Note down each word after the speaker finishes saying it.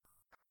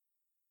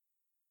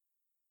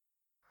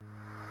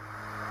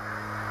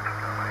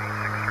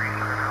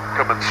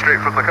Coming straight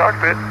from the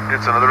cockpit,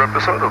 it's another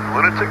episode of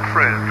Lunatic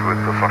Fringe with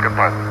the fucking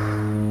pilot.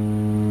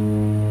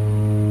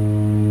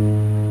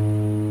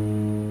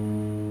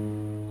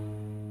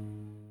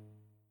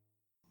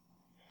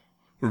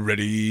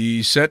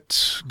 Ready,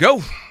 set,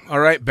 go. All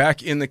right,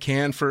 back in the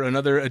can for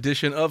another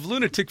edition of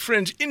Lunatic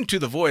Fringe Into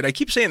the Void. I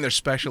keep saying they're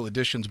special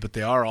editions, but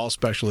they are all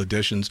special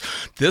editions.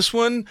 This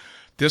one's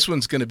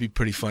going to be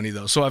pretty funny,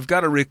 though. So I've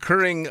got a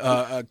recurring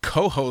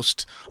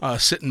co-host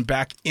sitting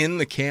back in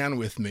the can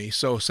with me.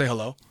 So say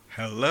hello.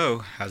 Hello.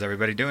 How's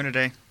everybody doing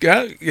today?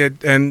 Yeah,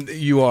 and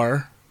you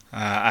are?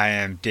 I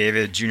am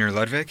David Jr.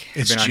 Ludwig.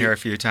 I've been on here a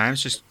few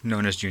times, just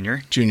known as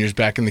Junior. Junior's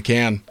back in the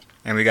can.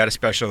 And we got a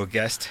special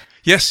guest.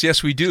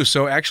 Yes, we do.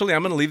 So actually,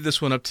 I'm going to leave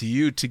this one up to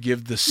you to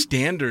give the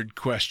standard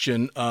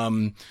question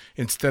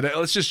instead of,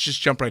 let's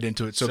just jump right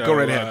into it. So go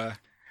right ahead.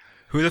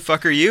 Who the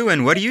fuck are you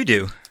and what do you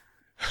do?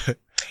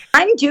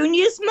 I'm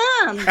Junior's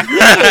mom.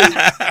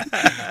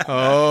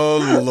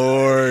 Oh,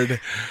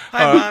 Lord.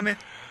 Hi, Mommy.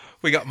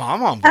 We got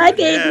Mom on board. Hi,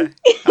 baby.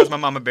 Yeah. How's my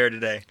mama bear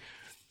today?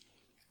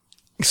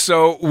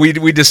 So we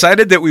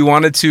decided that we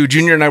wanted to,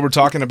 Junior and I were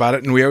talking about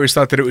it, and we always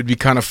thought that it would be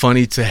kind of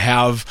funny to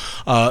have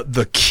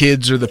the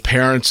kids or the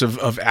parents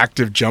of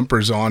active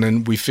jumpers on,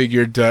 and we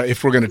figured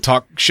if we're going to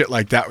talk shit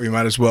like that, we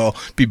might as well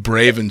be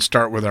brave and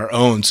start with our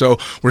own. So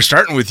we're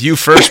starting with you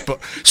first.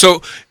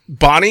 So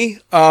Bonnie,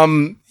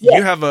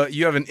 you have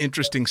an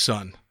interesting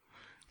son.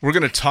 We're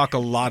going to talk a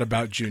lot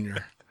about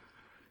Junior.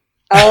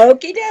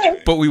 Okie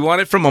doke. But we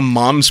want it from a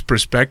mom's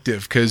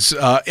perspective because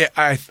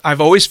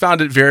I've always found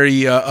it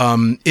very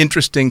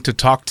interesting to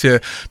talk to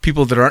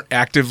people that aren't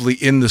actively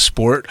in the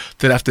sport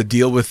that have to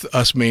deal with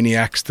us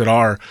maniacs that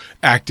are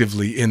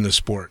actively in the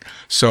sport.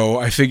 So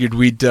I figured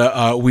we'd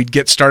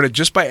get started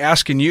just by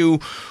asking you,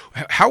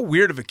 how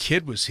weird of a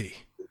kid was he?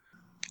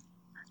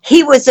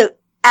 He was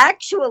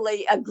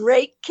actually a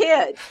great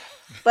kid,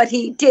 but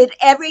he did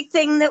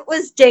everything that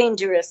was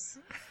dangerous.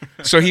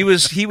 So he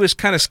was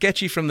kind of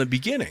sketchy from the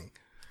beginning.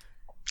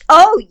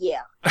 Oh,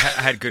 yeah. I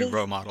had good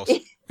role models.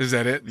 Is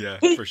that it? Yeah,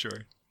 for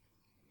sure.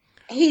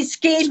 He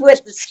skied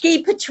with the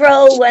ski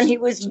patrol when he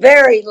was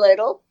very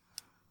little.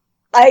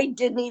 I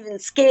didn't even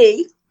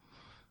ski.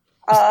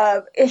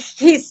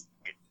 He's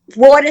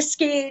water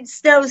skied,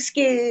 snow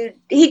skied.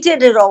 He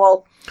did it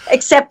all,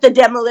 except the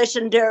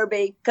demolition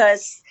derby,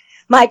 because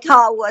my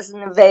car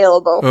wasn't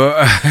available.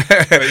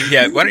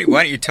 Yeah, why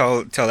don't you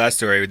tell that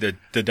story,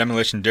 the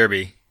demolition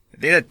derby? I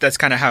think that's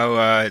kind of how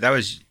that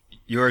was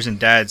yours and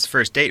Dad's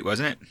first date,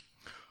 wasn't it?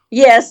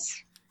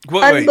 Yes.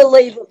 Wait,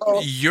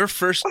 unbelievable. Your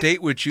first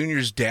date with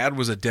Junior's dad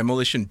was a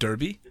demolition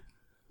derby?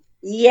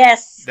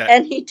 Yes,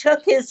 and he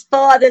took his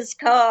father's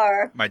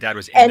car. My dad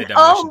was in the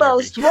demolition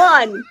almost derby.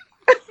 won.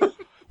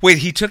 Wait,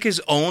 he took his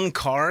own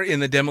car in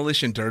the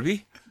demolition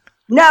derby?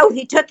 No,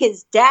 he took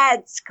his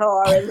dad's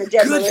car in the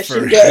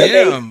demolition Good for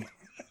derby. him.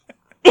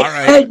 All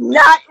right.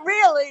 Not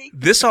really.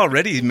 This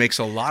already makes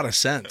a lot of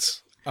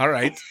sense. All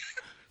right.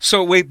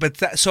 So wait,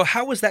 so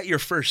how was that your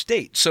first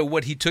date? So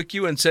what, he took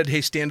you and said, "Hey,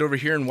 stand over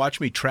here and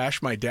watch me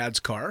trash my dad's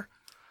car"?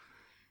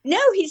 No,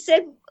 he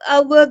said,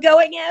 we're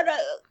going out.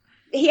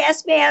 He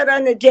asked me out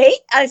on a date.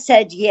 I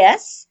said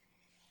yes.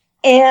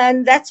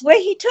 And that's where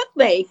he took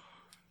me.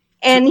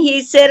 And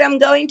he said, "I'm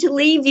going to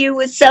leave you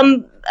with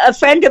a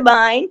friend of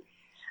mine.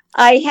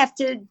 I have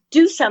to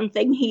do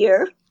something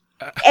here."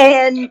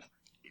 And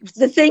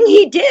the thing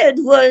he did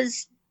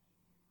was,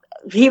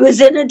 he was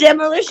in a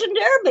demolition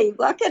derby.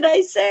 What can I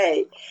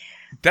say?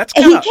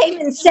 He came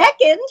in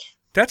second.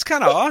 That's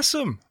kind of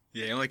awesome.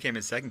 Yeah, he only came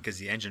in second because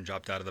the engine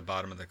dropped out of the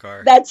bottom of the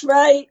car. That's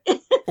right.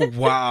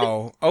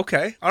 Wow.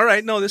 Okay. All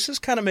right. No, this is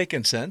kind of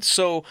making sense.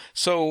 So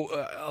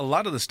a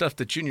lot of the stuff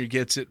that Junior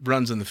gets, it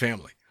runs in the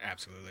family.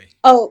 Absolutely.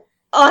 Oh,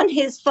 on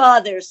his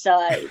father's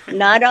side,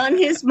 not on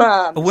his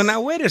mom's. Well, now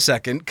wait a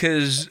second,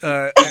 because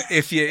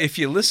if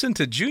you listen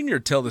to Junior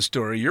tell the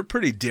story, you're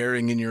pretty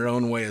daring in your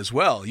own way as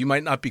well. You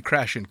might not be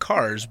crashing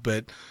cars,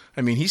 but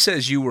I mean, he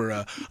says you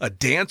were a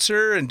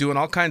dancer and doing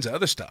all kinds of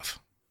other stuff.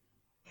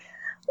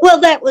 Well,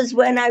 that was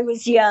when I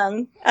was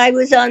young. I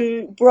was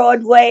on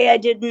Broadway. I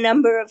did a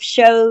number of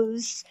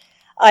shows.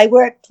 I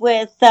worked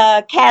with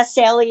Cass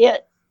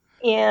Elliot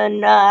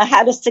in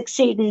How to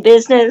Succeed in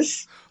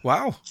Business.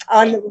 Wow.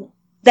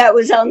 That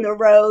was on the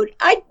road.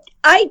 I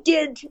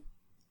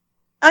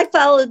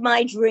followed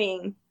my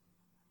dream.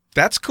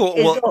 That's cool.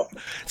 Well,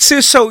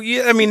 so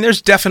yeah, I mean,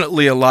 there's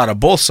definitely a lot of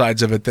both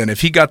sides of it then.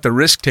 If he got the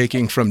risk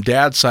taking from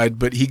Dad's side,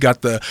 but he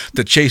got the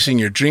chasing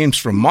your dreams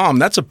from Mom,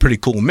 that's a pretty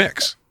cool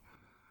mix.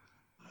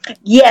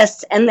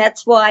 Yes, and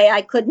that's why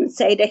I couldn't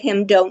say to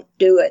him, "Don't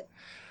do it."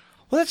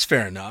 Well, that's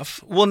fair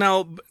enough. Well,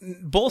 now,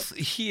 both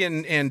he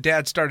and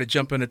Dad started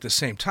jumping at the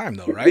same time,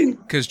 though, right?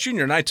 Because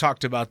Junior and I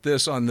talked about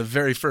this on the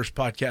very first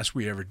podcast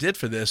we ever did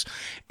for this,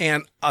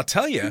 and I'll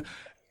tell you,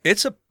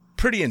 it's a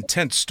pretty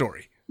intense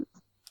story.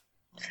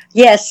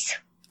 Yes.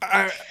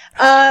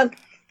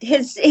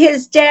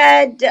 His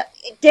dad,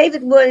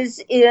 David, was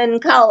in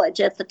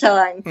college at the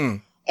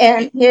time,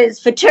 and his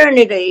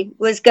fraternity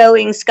was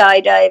going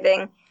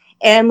skydiving.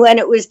 And when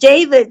it was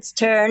David's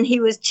turn, he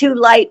was too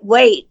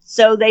lightweight,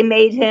 so they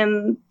made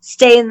him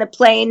stay in the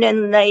plane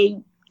and they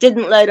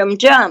didn't let him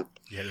jump.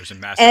 Yeah, there's a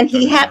massive And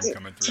he had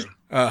thunderstorm coming through.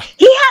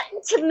 He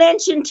happened to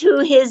mention to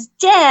his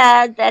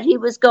dad that he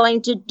was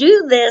going to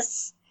do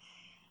this,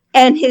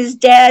 and his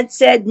dad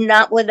said,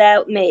 "Not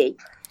without me."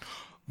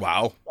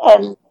 Wow.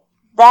 And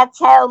that's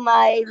how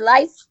my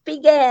life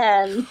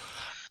began.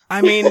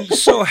 I mean,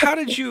 so how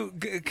did you?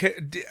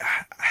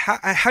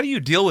 How do you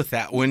deal with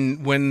that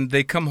when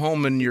they come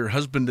home and your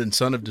husband and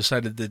son have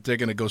decided that they're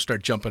going to go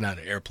start jumping out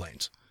of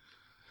airplanes?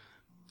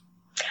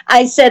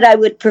 I said I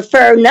would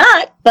prefer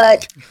not,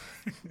 but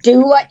do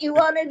what you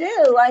want to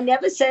do. I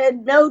never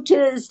said no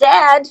to his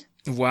dad.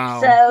 Wow.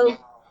 So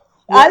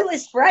I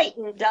was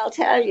frightened, I'll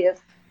tell you.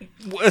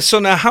 So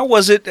now, how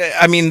was it?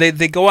 I mean,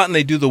 they go out and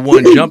they do the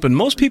one jump, and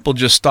most people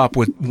just stop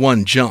with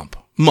one jump.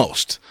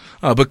 Most.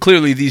 But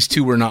clearly these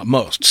two were not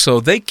most. So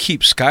they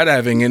keep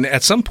skydiving. And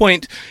at some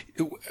point,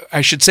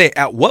 I should say,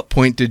 at what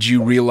point did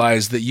you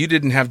realize that you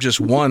didn't have just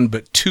one,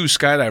 but two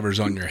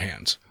skydivers on your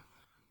hands?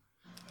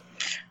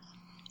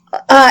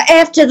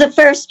 After the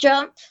first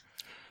jump.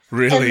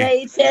 Really? And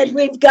they said,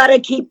 "We've got to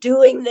keep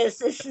doing this.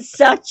 This is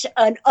such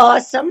an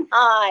awesome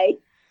high."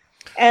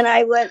 And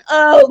I went,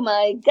 "Oh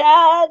my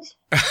God."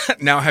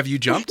 Now, have you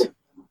jumped?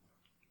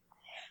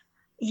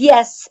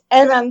 Yes,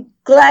 and I'm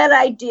glad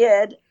I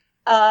did.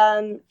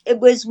 It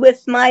was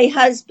with my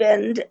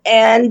husband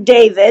and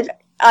David.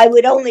 I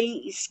would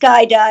only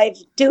skydive,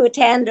 do a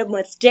tandem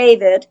with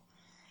David.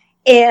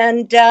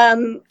 And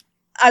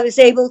I was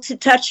able to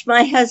touch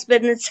my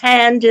husband's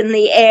hand in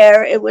the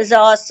air. It was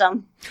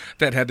awesome.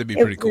 That had to be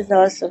pretty cool. It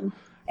was awesome.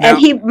 Now,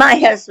 And my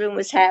husband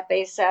was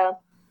happy, so.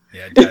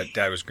 Yeah,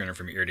 Dad was grinning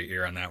from ear to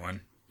ear on that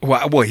one.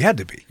 Well, he had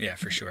to be. Yeah,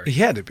 for sure. He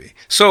had to be.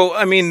 So,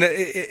 I mean,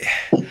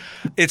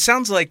 it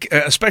sounds like,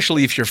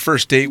 especially if your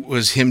first date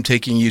was him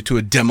taking you to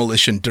a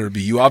demolition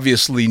derby, you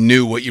obviously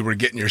knew what you were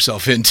getting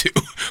yourself into.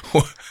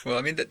 Well,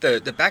 I mean,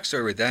 the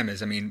backstory with them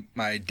is, I mean,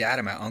 my dad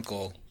and my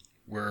uncle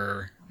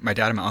were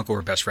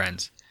best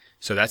friends.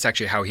 So that's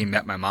actually how he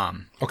met my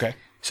mom. Okay.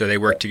 So they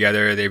worked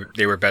together.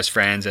 They were best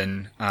friends,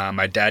 and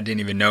my dad didn't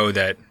even know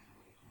that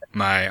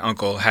my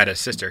uncle had a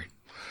sister.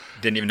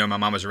 Didn't even know my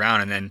mom was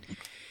around, and then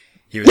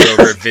he was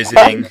over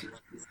visiting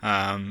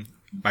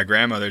my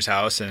grandmother's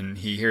house, and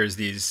he hears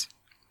these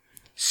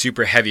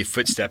super heavy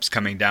footsteps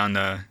coming down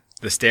the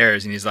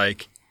stairs, and he's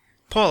like,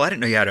 "Paul, I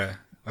didn't know you had a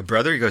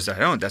brother." He goes, "I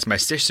don't. That's my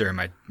sister."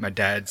 And my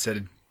dad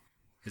said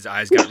his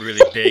eyes got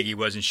really big. He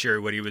wasn't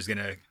sure what he was going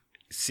to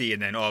see,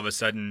 and then all of a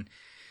sudden,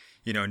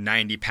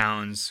 90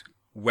 pounds,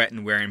 wet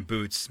and wearing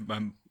boots.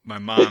 My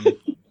mom,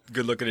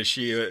 good looking as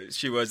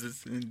she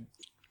was,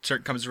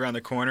 comes around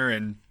the corner,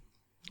 and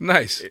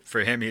Nice.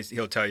 For him,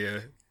 he'll tell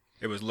you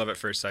it was love at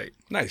first sight.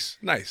 Nice.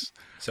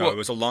 So it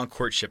was a long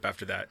courtship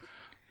after that.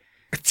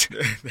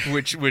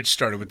 which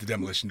started with the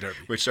demolition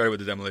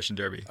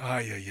derby.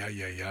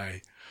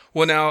 Ay.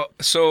 Well, now,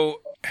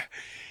 so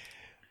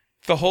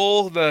the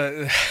whole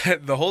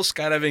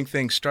skydiving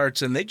thing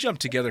starts, and they jump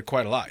together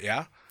quite a lot.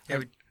 Yeah.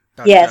 Yeah.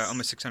 Yes.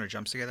 Almost 600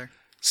 jumps together.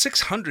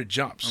 600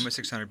 jumps. Almost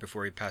 600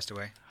 before he passed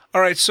away. All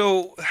right,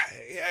 so,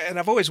 and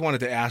I've always wanted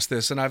to ask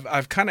this, and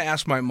I've kind of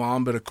asked my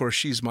mom, but of course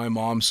she's my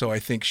mom, so I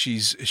think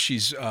she's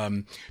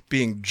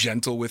being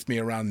gentle with me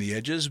around the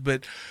edges.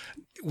 But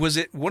was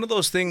it one of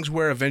those things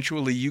where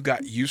eventually you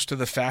got used to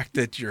the fact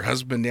that your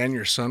husband and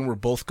your son were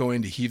both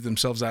going to heave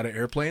themselves out of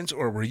airplanes,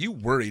 or were you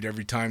worried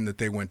every time that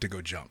they went to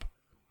go jump?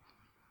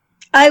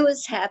 I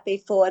was happy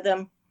for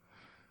them.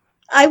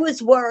 I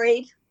was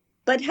worried,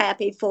 but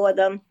happy for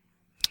them.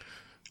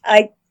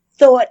 I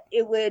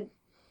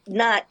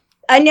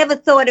never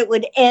thought it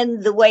would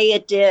end the way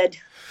it did.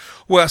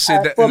 Well, see,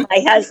 for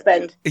my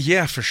husband.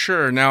 Yeah, for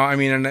sure. Now, I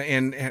mean,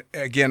 and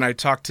again, I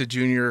talked to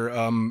Junior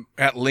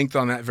at length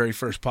on that very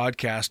first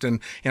podcast,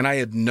 and I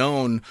had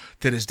known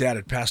that his dad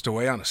had passed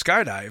away on a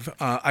skydive.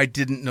 I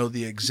didn't know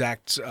the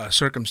exact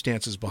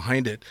circumstances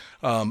behind it,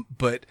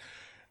 but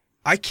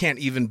I can't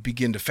even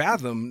begin to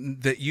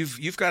fathom that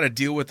you've got to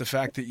deal with the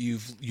fact that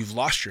you've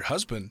lost your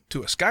husband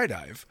to a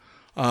skydive.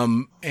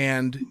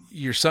 And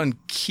your son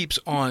keeps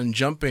on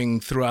jumping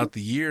throughout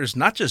the years,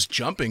 not just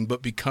jumping,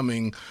 but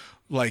becoming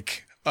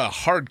like a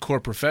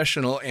hardcore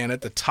professional and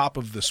at the top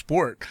of the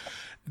sport.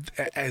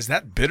 Is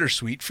that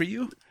bittersweet for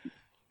you?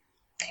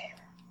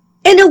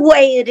 In a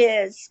way it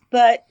is,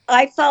 but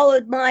I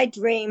followed my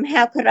dream.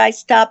 How could I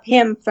stop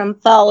him from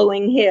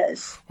following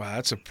his? Wow,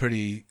 that's a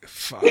pretty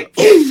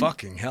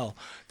fucking hell.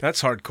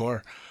 That's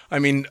hardcore. I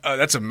mean,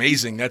 that's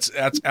amazing. That's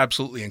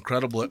absolutely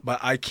incredible. But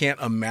I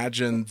can't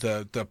imagine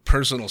the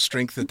personal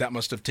strength that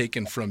must have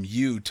taken from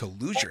you to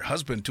lose your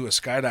husband to a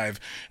skydive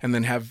and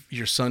then have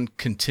your son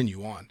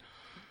continue on.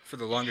 For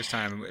the longest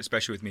time,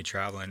 especially with me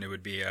traveling, it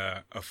would be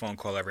a phone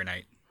call every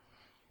night.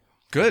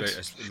 Good.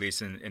 At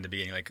least in the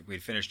beginning, like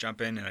we'd finish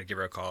jumping, and I'd give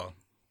her a call,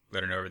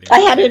 let her know everything. I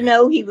had to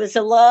know he was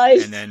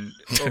alive. And then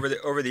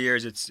over the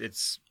years,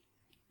 it's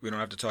we don't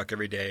have to talk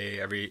every day.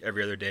 Every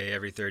other day,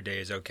 every third day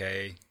is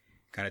okay.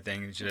 Kind of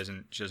thing. She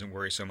doesn't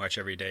worry so much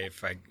every day,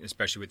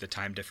 especially with the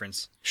time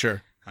difference.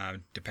 Sure.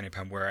 depending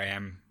upon where I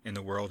am in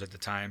the world at the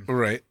time.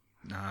 Right.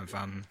 If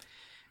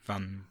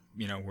I'm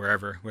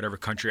whatever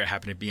country I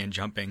happen to be in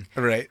jumping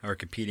Right. or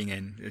competing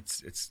in,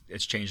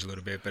 it's changed a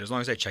little bit. But as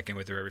long as I check in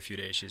with her every few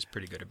days, she's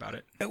pretty good about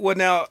it. Well,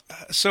 now,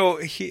 so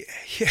he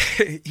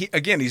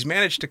again, he's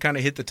managed to kind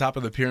of hit the top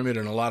of the pyramid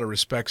in a lot of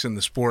respects in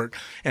the sport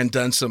and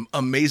done some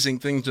amazing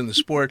things in the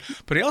sport,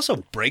 but he also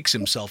breaks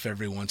himself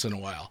every once in a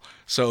while.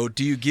 So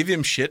do you give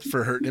him shit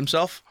for hurting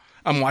himself?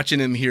 I'm watching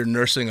him here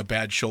nursing a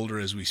bad shoulder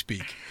as we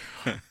speak.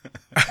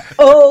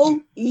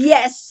 Oh,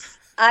 yes,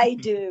 I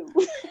do.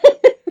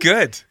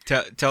 Good.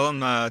 Tell him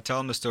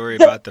the story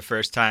about the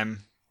first time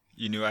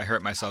you knew I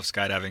hurt myself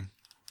skydiving.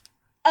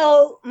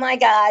 Oh, my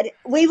God.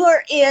 We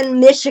were in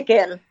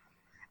Michigan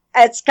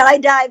at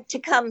Skydive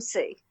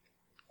Tecumseh.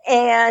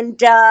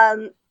 And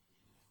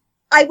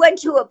I went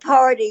to a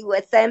party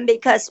with them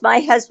because my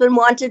husband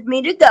wanted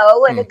me to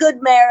go. And a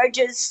good marriage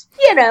is,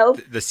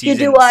 The you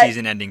do what?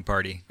 season-ending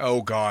party.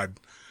 Oh, God.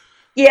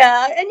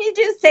 Yeah, and you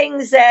do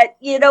things that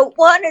you don't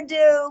want to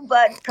do,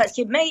 but because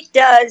your mate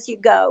does, you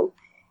go.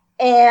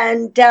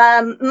 And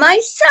my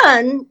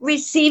son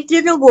received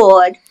an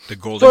award The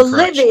Golden for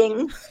Crutch.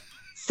 living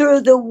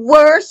through the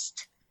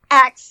worst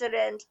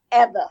accident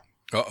ever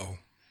Uh-oh.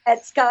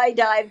 at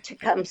Skydive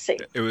Tecumseh.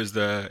 It was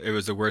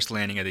the worst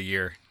landing of the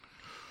year.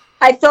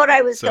 I thought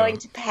I was So- going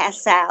to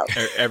pass out.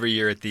 Every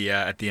year at the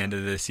end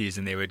of the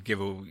season, they would give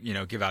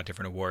out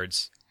different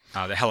awards.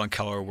 The Helen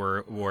Keller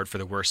Award for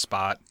the worst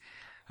spot,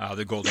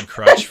 the Golden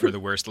Crutch for the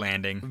worst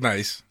landing,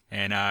 Nice.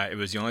 and it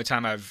was the only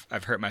time I've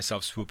hurt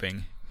myself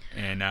swooping,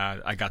 and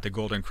I got the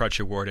Golden Crutch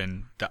Award,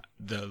 and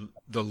the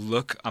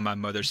look on my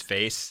mother's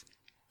face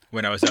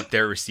when I was up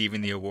there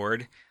receiving the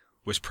award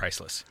was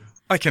priceless.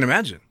 I can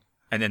imagine.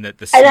 And then the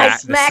And I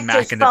smack, smacked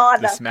his and the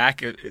father.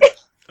 smack.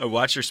 I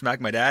watched her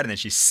smack my dad, and then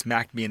she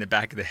smacked me in the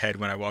back of the head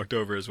when I walked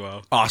over as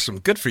well. Awesome.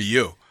 Good for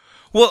you.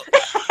 Well,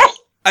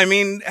 I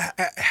mean,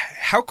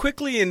 how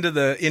quickly into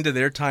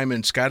their time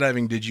in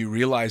skydiving did you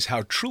realize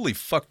how truly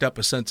fucked up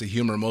a sense of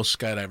humor most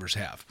skydivers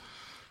have?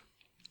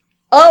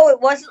 Oh, it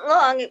wasn't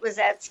long. It was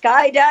at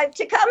Skydive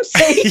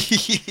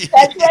Tecumseh.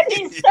 That's when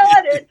he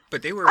started.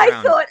 But they were I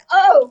around. thought,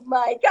 oh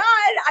my God,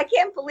 I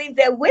can't believe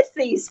they're with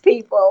these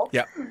people.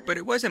 Yeah. But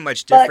it wasn't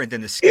much different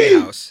than the ski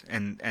house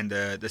and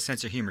the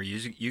sense of humor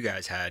you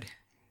guys had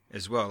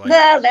as well. Like,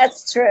 No,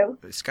 that's true.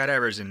 the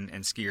skydivers and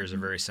skiers are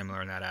very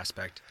similar in that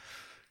aspect.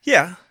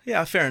 Yeah,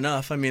 fair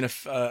enough. I mean,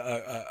 if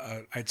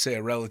I'd say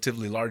a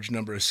relatively large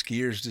number of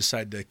skiers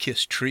decide to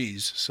kiss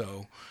trees,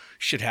 so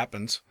shit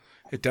happens.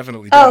 It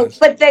definitely Oh, does.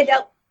 but they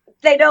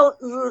don't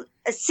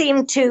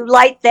seem to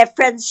light their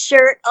friend's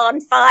shirt on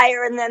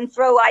fire and then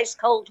throw ice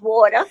cold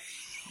water,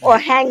 or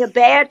hang a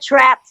bear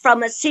trap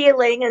from a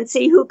ceiling and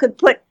see who could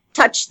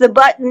touch the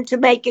button to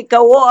make it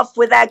go off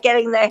without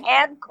getting their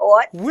hand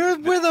caught. Where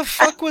the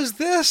fuck was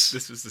this?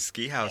 This was the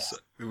ski house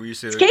we used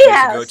to, Ski go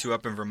house. to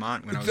up in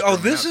Vermont when I was Oh,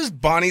 growing this up. is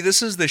Bonnie.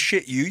 This is the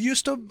shit you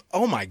used to.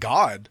 Oh my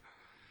God.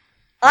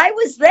 I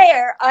was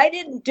there. I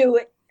didn't do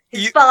it.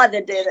 His You-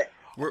 father did it.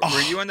 Were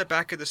you on the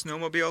back of the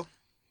snowmobile?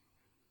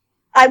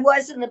 I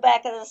was in the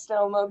back of the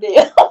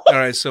snowmobile. All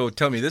right, so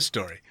tell me this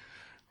story.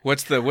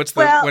 What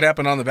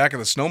happened on the back of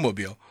the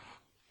snowmobile?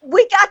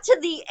 We got to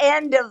the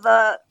end of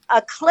a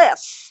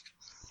cliff,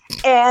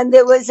 and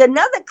there was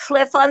another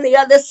cliff on the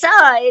other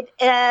side,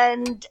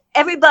 and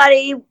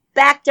everybody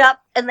backed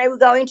up and they were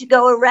going to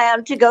go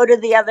around to go to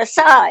the other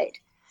side.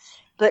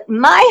 But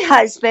my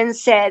husband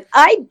said,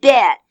 I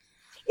bet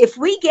if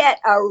we get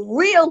a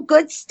real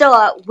good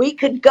start, we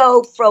could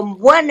go from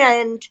one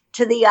end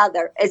to the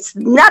other. It's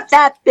not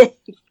that big.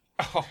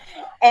 Oh.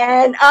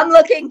 And I'm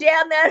looking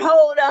down that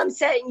hole and I'm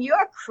saying,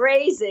 you're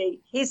crazy.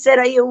 He said,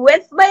 are you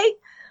with me?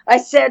 I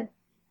said,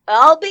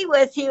 I'll be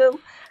with you.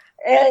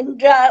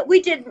 And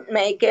we didn't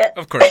make it.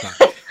 Of course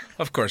not.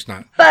 Of course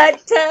not.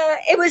 But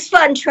it was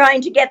fun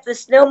trying to get the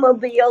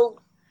snowmobile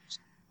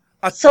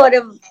sort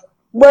of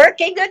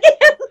working again.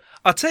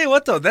 I'll tell you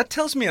what, though, that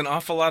tells me an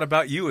awful lot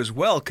about you as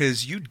well,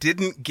 because you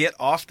didn't get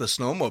off the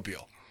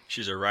snowmobile,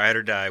 She's a ride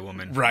or die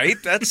woman. right?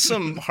 That's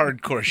some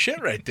hardcore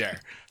shit right there.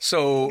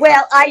 So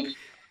Well,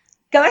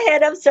 go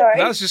ahead. I'm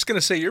sorry. I was just going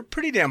to say, you're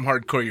pretty damn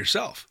hardcore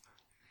yourself.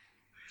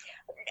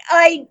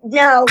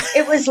 No,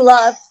 it was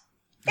love.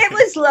 It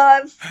was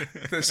love.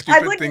 The I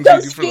stupid wouldn't things go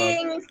you do for love.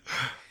 skiing.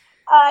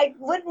 I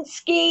wouldn't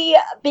ski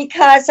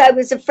because I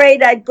was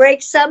afraid I'd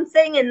break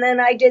something, and then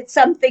I did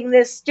something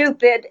this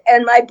stupid,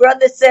 and my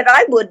brother said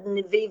I wouldn't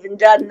have even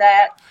done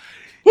that.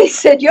 He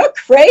said, you're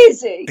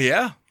crazy.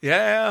 Yeah.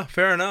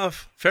 Fair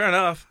enough.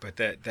 But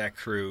that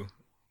crew,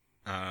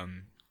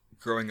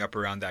 growing up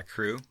around that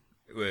crew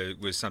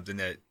was something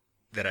that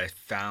I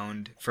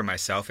found for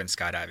myself in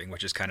skydiving,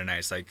 which is kind of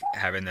nice, like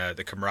having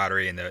the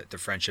camaraderie and the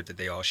friendship that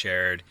they all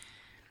shared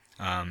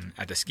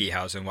at the ski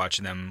house, and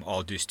watching them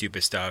all do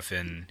stupid stuff,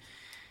 and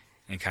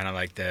kind of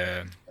like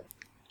the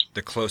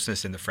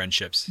closeness and the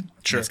friendships.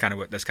 Sure. That's kind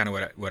of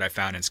what I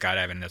found in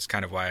skydiving. That's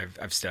kind of why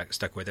I've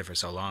stuck with it for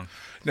so long.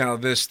 Now,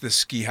 this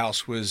ski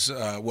house was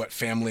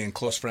family and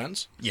close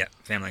friends? Yeah,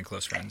 family and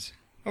close friends.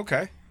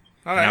 Okay.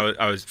 All And right.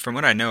 I was from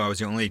what I know, I was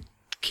the only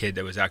kid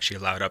that was actually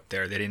allowed up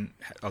there. They didn't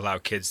allow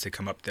kids to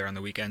come up there on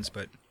the weekends,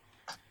 but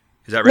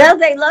is that No, right?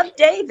 they loved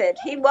David.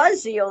 He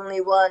was the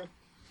only one.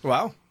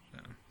 Wow.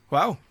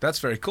 Wow, that's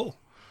very cool.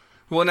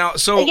 Well, now,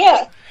 so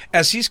Yeah.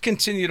 as he's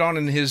continued on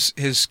in his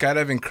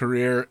skydiving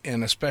career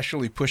and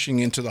especially pushing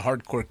into the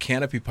hardcore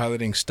canopy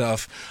piloting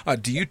stuff,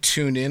 do you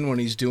tune in when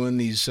he's doing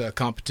these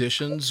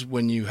competitions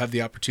when you have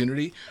the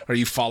opportunity? Are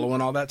you following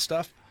all that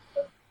stuff?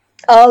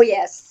 Oh,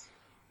 yes.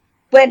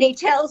 When he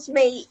tells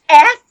me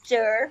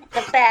after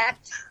the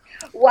fact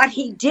what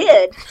he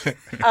did,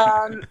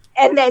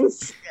 and then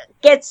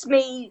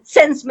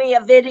sends me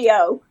a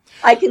video,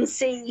 I can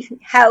see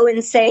how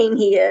insane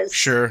he is.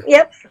 Sure.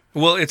 Yep.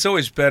 Well, it's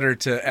always better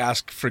to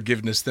ask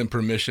forgiveness than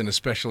permission,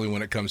 especially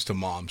when it comes to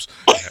moms.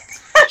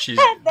 She's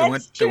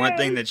That's the one true.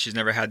 thing that she's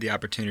never had the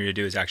opportunity to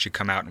do is actually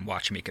come out and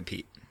watch me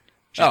compete.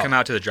 She's Oh. come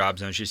out to the drop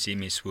zone. She's seen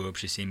me swoop.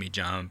 She's seen me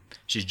jump.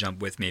 She's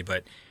jumped with me,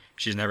 but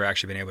she's never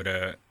actually been able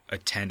to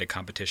attend a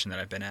competition that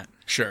I've been at,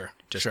 Sure.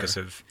 just sure. because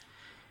of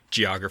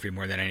geography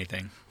more than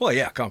anything. Well,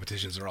 yeah,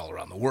 competitions are all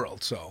around the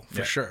world, so for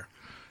Yeah. sure.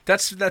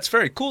 That's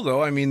very cool,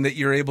 though. I mean, that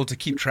you're able to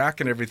keep track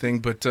and everything.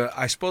 But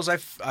I suppose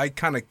I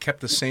kind of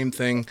kept the same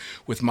thing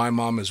with my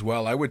mom as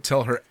well. I would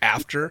tell her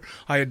after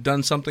I had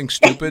done something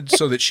stupid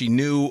so that she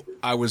knew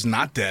I was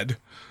not dead.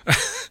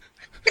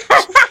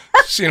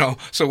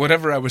 So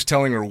whatever I was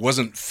telling her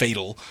wasn't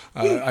fatal.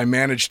 I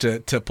managed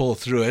to pull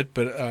through it.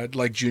 But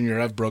like Junior,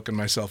 I've broken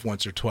myself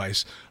once or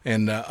twice.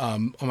 And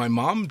my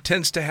mom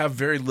tends to have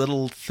very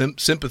little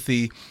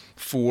sympathy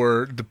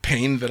for the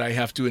pain that I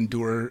have to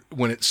endure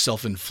when it's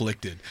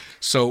self-inflicted.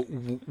 So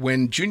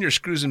when Junior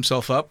screws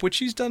himself up, which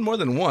he's done more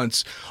than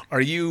once,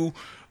 are you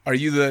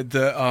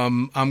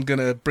the I'm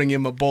gonna bring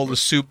him a bowl of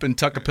soup and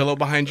tuck a pillow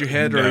behind your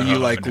head, or are you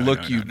like, No,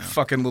 look, no, you no.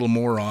 fucking little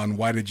moron,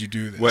 why did you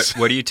do this?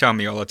 What do you tell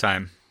me all the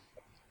time?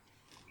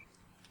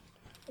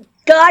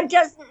 God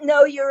doesn't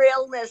know your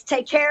illness.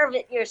 Take care of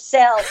it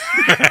yourself.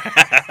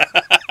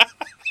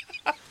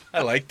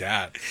 I like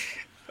that.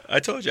 I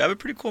told you I have a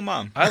pretty cool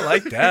mom. I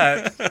like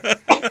that.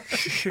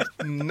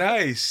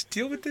 Nice.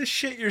 Deal with this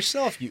shit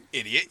yourself, you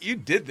idiot. You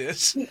did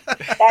this.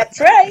 That's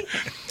right.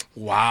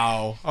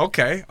 Wow.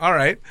 Okay. All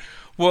right.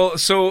 Well,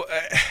 so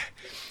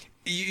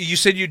you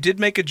said you did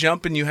make a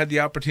jump and you had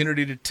the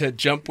opportunity to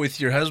jump with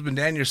your husband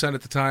and your son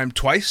at the time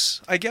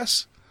twice, I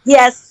guess?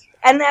 Yes.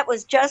 And that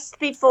was just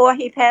before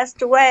he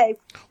passed away.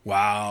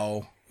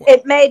 Wow.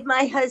 It made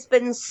my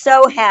husband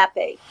so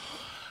happy.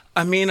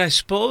 I mean, I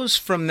suppose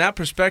from that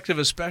perspective,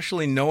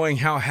 especially knowing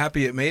how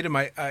happy it made him,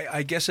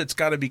 I guess it's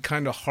got to be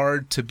kind of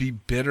hard to be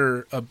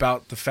bitter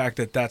about the fact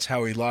that that's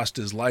how he lost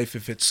his life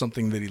if it's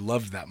something that he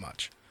loved that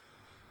much.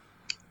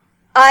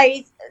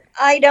 I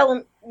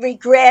don't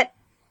regret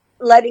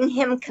letting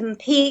him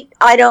compete.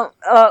 I don't,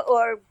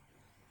 or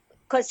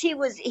because he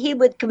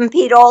would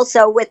compete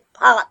also with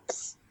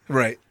Pops.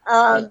 Right.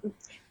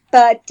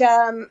 But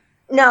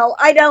no,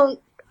 I don't.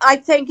 I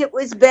think it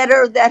was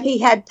better that he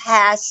had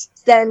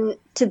passed than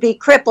to be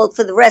crippled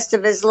for the rest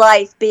of his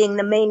life, being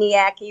the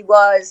maniac he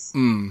was.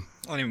 Mm.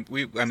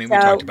 We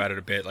talked about it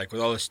a bit, like with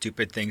all the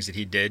stupid things that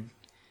he did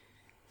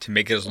to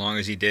make it as long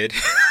as he did.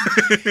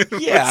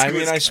 Yeah, I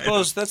mean, I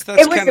suppose that's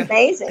It was kind of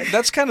amazing.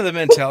 that's kind of the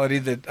mentality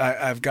that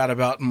I've got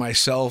about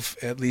myself,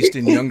 at least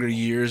in younger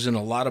years, and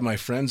a lot of my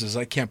friends, is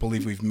I can't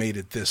believe we've made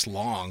it this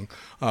long,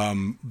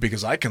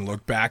 because I can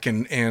look back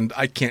and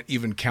I can't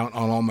even count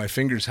on all my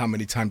fingers how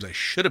many times I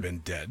should have been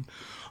dead.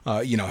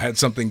 Had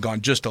something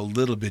gone just a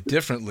little bit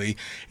differently,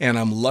 and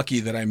I'm lucky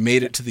that I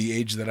made it to the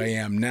age that I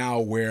am now,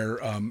 where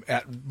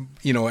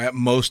at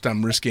most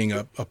I'm risking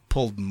a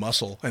pulled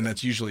muscle, and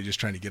that's usually just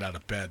trying to get out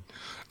of bed.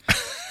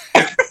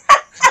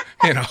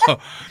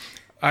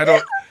 I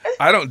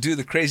don't do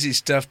the crazy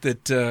stuff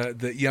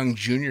that young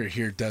Junior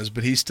here does,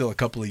 but he's still a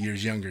couple of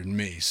years younger than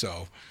me,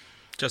 so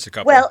Just a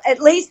couple. Well,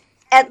 at least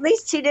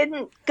he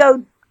didn't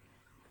go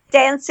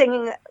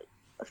dancing.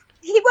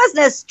 He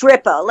wasn't a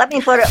stripper. Let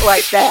me put it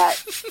like that.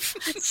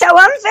 So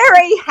I'm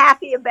very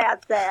happy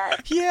about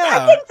that. yeah.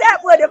 I think that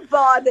would have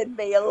bothered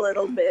me a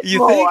little bit You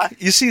more. think?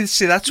 You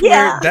see, that's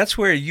Yeah.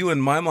 where you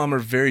and my mom are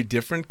very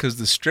different, because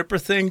the stripper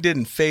thing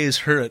didn't faze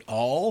her at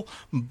all.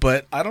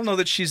 But I don't know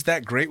that she's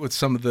that great with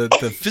some of the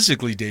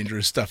physically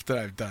dangerous stuff that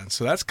I've done.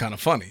 So that's kind of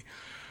funny.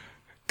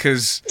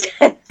 Because,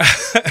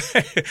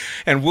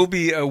 and we'll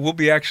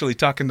be actually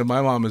talking to my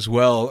mom as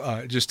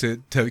well, just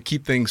to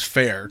keep things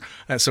fair,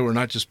 so we're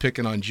not just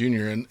picking on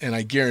Junior. And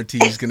I guarantee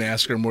he's going to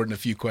ask her more than a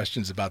few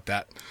questions about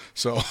that.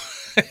 So.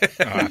 Oh,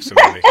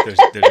 absolutely.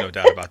 There's no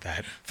doubt about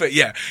that. But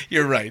yeah,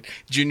 you're right.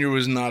 Junior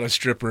was not a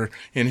stripper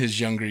in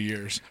his younger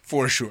years,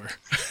 for sure.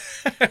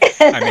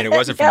 I mean, it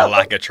wasn't from a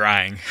lack of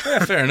trying. Yeah,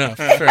 fair enough.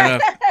 Fair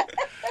enough.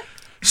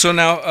 So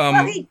now,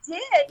 Well,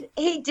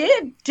 he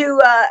did do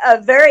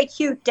a very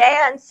cute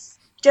dance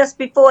just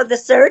before the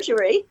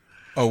surgery,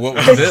 what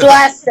was his this?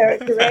 last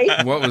surgery.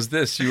 What was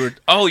this? Your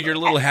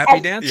little happy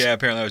dance? Yeah,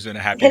 apparently I was doing a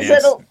happy His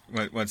dance little-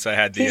 once I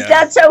had the. He's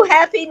not so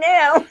happy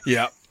now.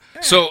 Yeah.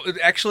 So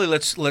actually,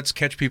 let's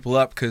catch people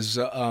up, because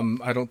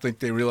I don't think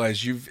they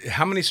realize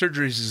how many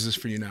surgeries is this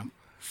for you now?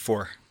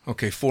 4.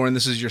 Okay, 4, and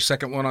this is your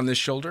second one on this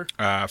shoulder?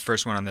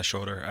 First one on the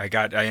shoulder.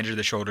 I injured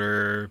the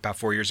shoulder about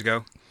 4 years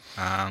ago,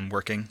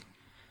 working,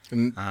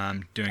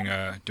 And doing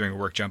a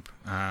work jump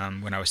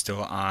when I was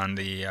still on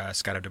the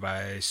Skydive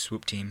Dubai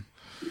swoop team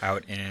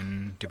out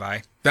in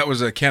Dubai. that was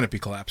a canopy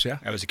collapse, yeah?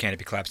 I was a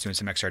canopy collapse doing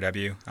some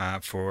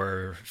XRW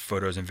for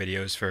photos and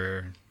videos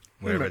for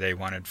whatever they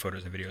wanted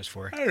photos and videos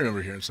for. I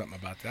remember hearing something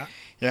about that.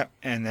 Yeah,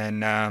 and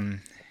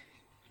then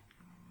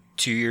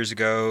 2 years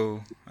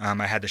ago,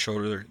 I had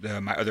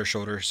my other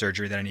shoulder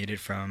surgery that I needed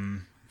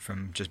from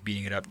just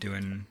beating it up,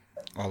 doing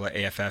all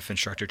the AFF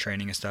instructor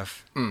training and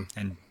stuff,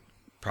 and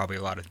probably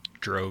a lot of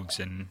drogues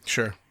and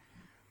Sure.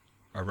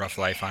 a rough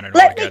life on it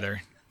Let me-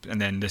 altogether. And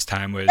then this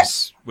time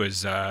was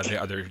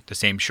the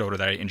same shoulder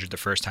that I injured the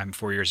first time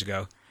 4 years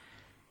ago,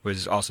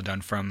 was also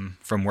done from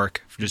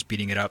work, for just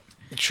beating it up.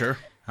 Sure.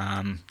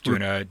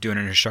 Doing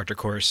an instructor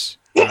course,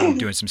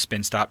 doing some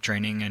spin stop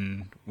training,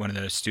 and one of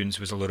the students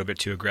was a little bit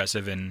too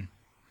aggressive and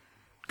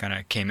kind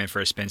of came in for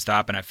a spin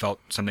stop, and I felt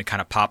something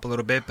kind of pop a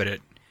little bit, but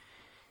it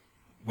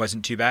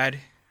wasn't too bad.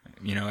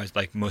 As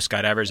like most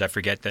skydivers, I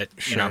forget that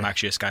Sure. I'm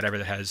actually a skydiver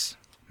that has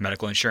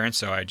medical insurance,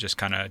 so I just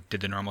kind of did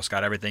the normal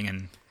skydiver thing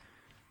and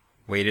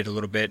waited a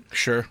little bit.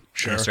 Sure.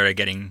 And it started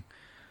getting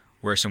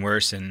worse and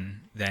worse,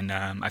 and then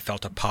I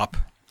felt a pop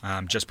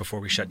just before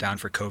we shut down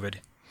for COVID.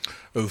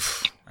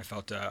 Oof. I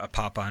felt a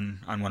pop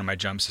on one of my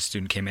jumps. A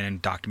student came in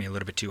and docked me a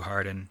little bit too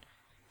hard, and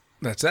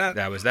That's that.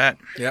 that was that.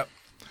 Yep.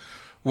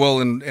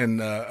 Well,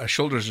 and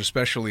shoulders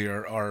especially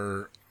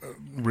are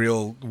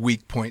real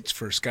weak points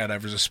for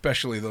skydivers,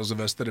 especially those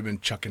of us that have been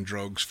chucking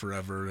drogues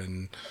forever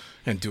and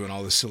doing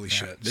all this silly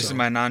shit. This So- is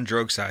my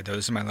non-drogue side, though.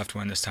 This is my left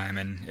one this time,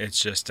 and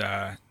it's just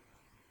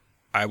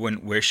I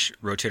wouldn't wish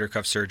rotator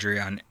cuff surgery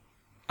on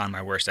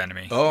my worst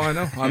enemy. Oh, I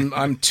know.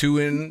 I'm two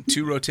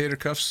rotator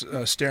cuffs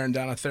staring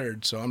down a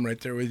third, so I'm right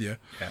there with you.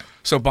 Yeah.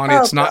 So Bonnie,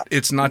 Oh,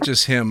 it's not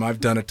just him. I've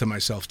done it to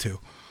myself too.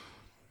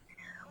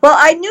 Well,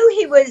 I knew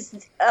he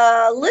was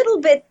a little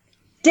bit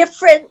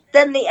different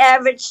than the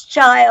average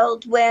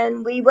child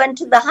when we went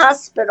to the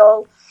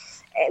hospital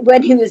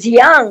when he was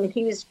young.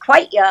 He was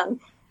quite young,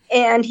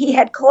 and he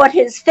had caught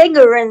his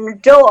finger in the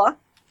door.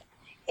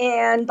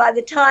 And by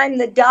the time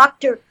the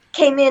doctor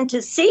came in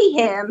to see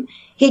him,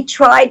 he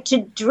tried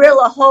to drill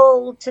a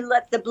hole to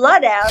let the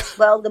blood out.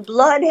 Well, the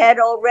blood had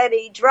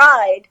already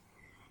dried.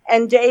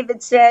 And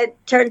David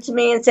turned to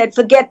me and said,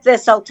 "Forget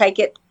this, I'll take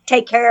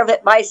care of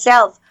it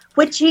myself,"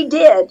 which he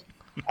did.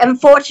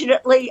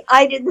 Unfortunately,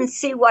 I didn't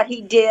see what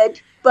he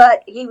did,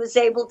 but he was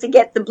able to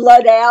get the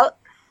blood out.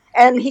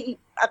 And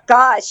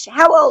gosh,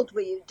 how old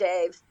were you,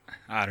 Dave?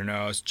 I don't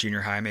know. I was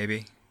junior high,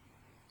 maybe.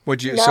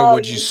 Would you No,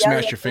 smash you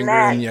your don't finger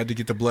that. and you had to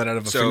get the blood out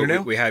of a So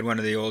fingernail? we had one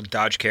of the old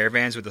Dodge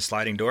Caravans with the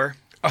sliding door.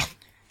 Oh.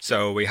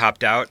 So we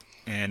hopped out,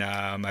 and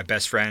my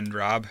best friend,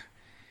 Rob,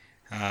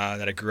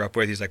 that I grew up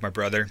with, he's like my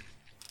brother.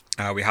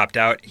 We hopped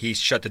out. He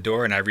shut the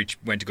door, and I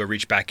went to go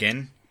reach back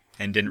in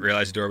and didn't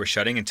realize the door was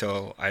shutting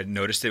until I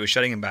noticed it was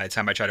shutting. And by the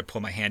time I tried to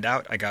pull my hand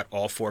out, I got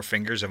all 4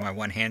 fingers of my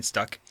one hand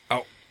stuck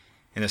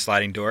in the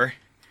sliding door.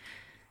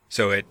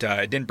 So it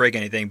didn't break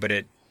anything, but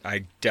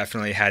I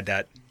definitely had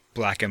that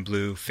black and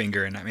blue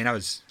finger. And I mean, I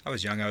was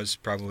young. I was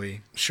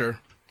probably, Sure.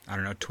 I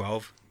don't know,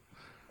 12.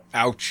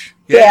 Ouch.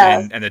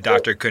 Yeah. And the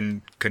doctor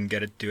couldn't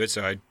get it to do it,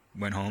 so I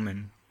went home,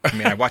 and I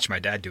mean, I watched my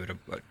dad do it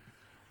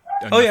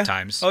enough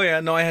times. Oh yeah.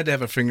 No, I had to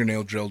have a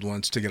fingernail drilled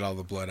once to get all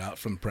the blood out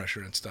from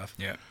pressure and stuff.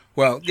 Yeah.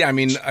 Well, yeah. I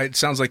mean, it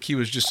sounds like he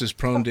was just as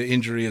prone to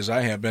injury as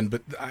I have been,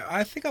 but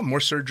I think I'm more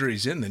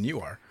surgeries in than you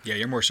are. Yeah,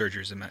 you're more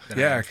surgeries than I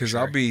Yeah, am, for because sure.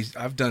 I've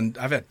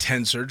had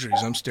 10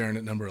 surgeries. I'm staring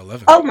at number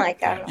 11. Oh, my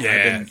God.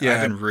 Yeah,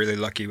 I've been really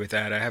lucky with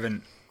that. I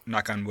haven't,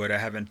 knock on wood, I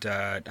haven't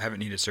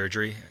needed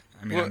surgery.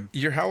 I mean, Well, I'm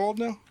you're how old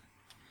now?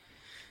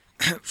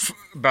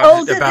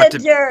 Older than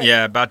dirt.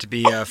 about to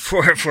be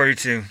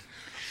 42.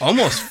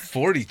 Almost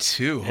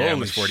 42. Yeah, Holy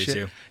almost 42.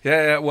 shit.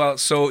 Yeah. Well,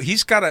 so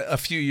he's got a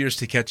few years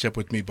to catch up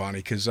with me, Bonnie,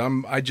 because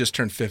I just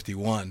turned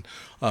 51,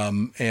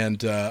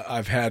 and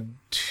I've had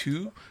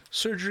 2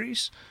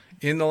 surgeries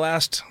in the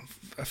last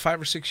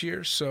 5 or 6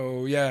 years.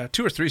 So yeah,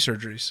 2 or 3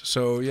 surgeries.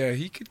 So yeah,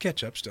 he could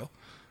catch up still.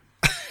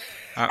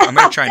 I'm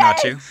going to try not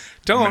to.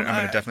 Don't. I'm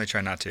going to definitely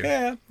try not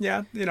to.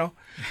 Yeah.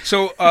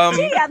 So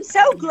Gee, I'm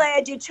so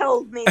glad you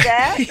told me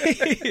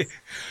that.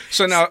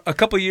 So now a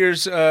couple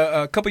years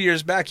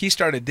back, he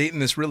started dating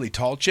this really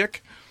tall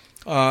chick,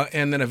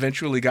 and then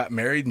eventually got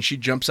married, and she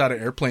jumps out of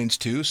airplanes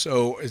too.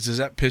 So does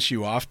that piss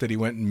you off that he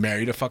went and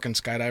married a fucking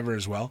skydiver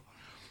as well?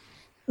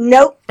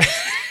 Nope.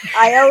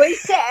 I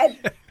always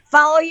said,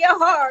 follow your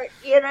heart,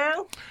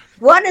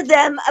 One of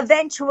them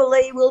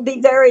eventually will be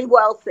very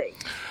wealthy.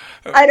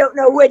 I don't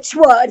know which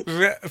one.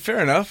 Fair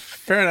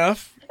enough.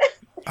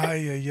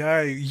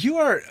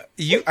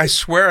 I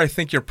swear I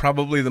think you're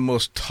probably the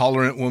most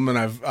tolerant woman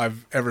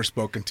I've ever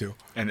spoken to.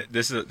 And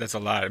that's a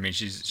lot. I mean,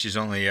 she's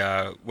only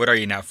what are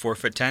you now?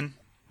 4'10"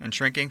 and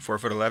shrinking.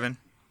 4'11".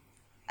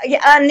 Yeah,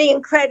 I'm the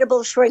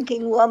incredible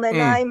shrinking woman.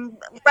 I'm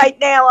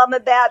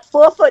about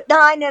 4'9.5".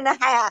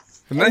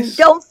 Nice. And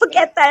don't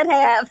forget that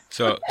half.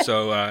 So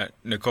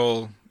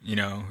Nicole,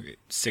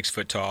 6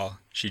 foot tall.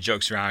 she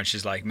jokes around.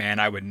 She's like, "Man,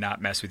 I would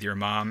not mess with your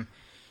mom.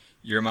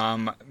 Your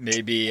mom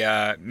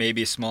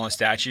maybe small in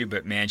stature,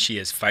 but man, she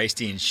is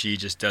feisty and she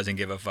just doesn't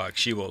give a fuck.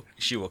 She will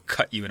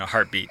cut you in a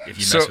heartbeat if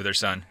you mess with her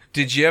son."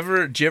 Did you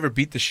ever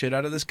beat the shit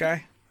out of this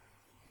guy?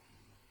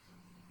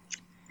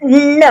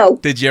 No.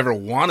 Did you ever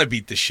want to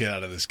beat the shit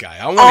out of this guy?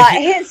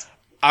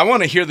 I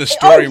want to hear the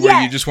story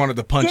where you just wanted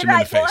to punch him in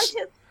the face.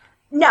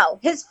 No,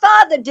 his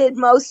father did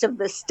most of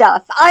the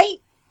stuff. I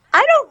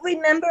don't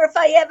remember if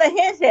I ever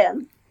hit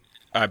him.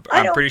 I'm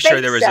pretty sure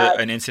there was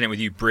an incident with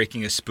you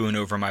breaking a spoon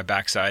over my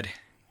backside.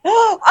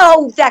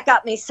 Oh, that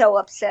got me so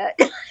upset.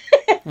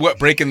 What,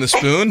 breaking the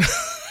spoon?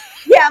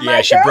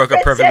 Yeah, she broke a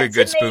perfectly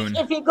good spoon.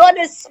 If you're going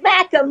to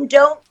smack him,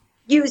 don't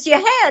use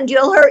your hand.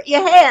 You'll hurt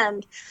your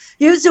hand.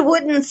 Use a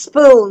wooden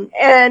spoon.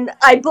 And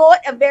I bought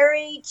a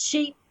very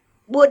cheap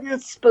wooden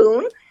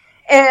spoon,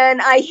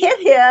 and I hit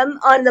him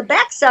on the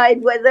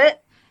backside with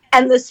it,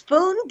 and the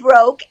spoon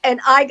broke, and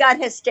I got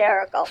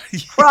hysterical,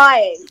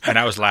 crying. And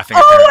I was laughing.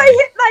 I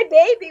hit my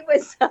baby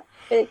with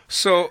something.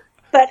 So,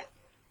 but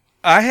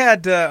I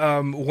had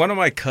one of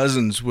my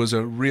cousins was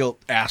a real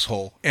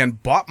asshole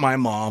and bought my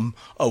mom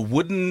a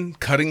wooden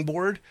cutting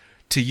board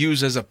to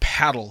use as a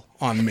paddle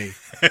on me.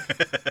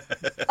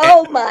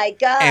 Oh my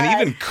God.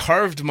 And even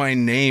carved my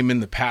name in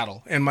the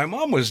paddle. And my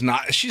mom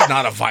she's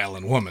not a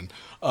violent woman.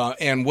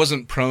 And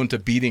wasn't prone to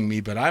beating me,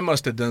 but I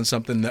must have done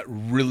something that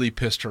really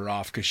pissed her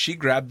off because she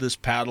grabbed this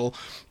paddle,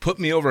 put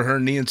me over her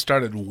knee, and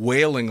started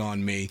wailing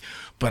on me.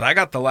 But I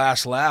got the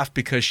last laugh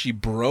because she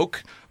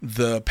broke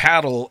the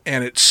paddle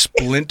and it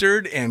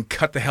splintered and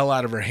cut the hell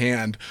out of her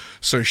hand.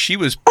 So she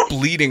was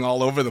bleeding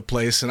all over the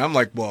place. And I'm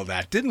like, well,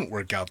 that didn't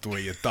work out the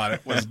way you thought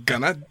it was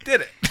gonna,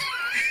 did it?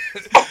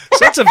 So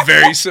that's a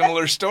very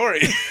similar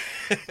story.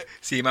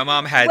 See, my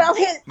mom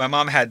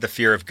had the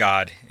fear of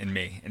God in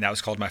me, and that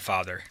was called my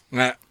father.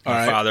 My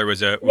father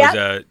was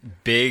a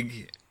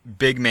big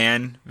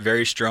man,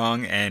 very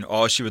strong, and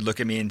all she would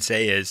look at me and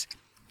say is,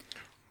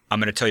 "I'm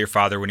going to tell your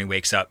father when he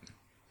wakes up."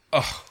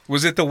 Oh,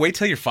 was it the wait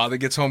till your father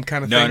gets home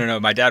kind of thing? No.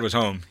 My dad was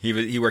home.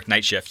 He worked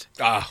night shift.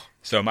 Ah.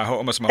 So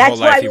almost my whole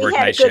life he worked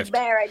night shift.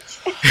 That's why we had a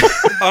good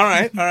marriage. All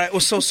right. Well,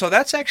 so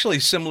that's actually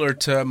similar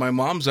to my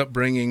mom's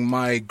upbringing.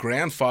 My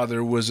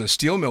grandfather was a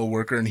steel mill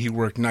worker, and he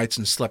worked nights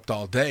and slept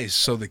all day.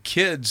 So the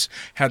kids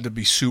had to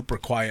be super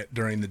quiet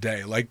during the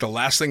day. Like the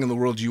last thing in the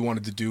world you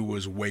wanted to do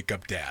was wake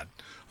up dad.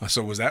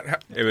 So was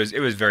that? It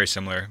was very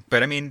similar.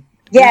 But I mean,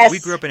 yes. we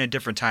grew up in a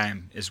different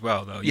time as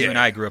well, though. Yeah. You and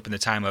I grew up in the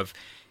time of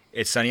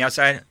it's sunny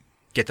outside,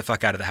 get the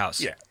fuck out of the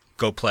house. Yeah.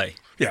 Go play.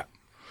 Yeah.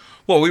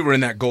 Well, we were in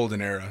that golden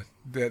era.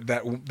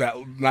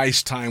 That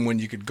nice time when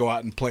you could go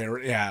out and play.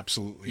 Yeah,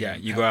 absolutely. Yeah,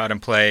 you go out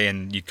and play,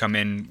 and you'd come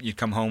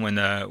home when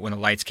the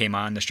lights came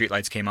on, the street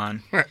lights came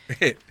on.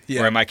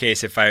 Yeah. Or in my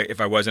case, if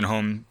I wasn't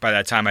home by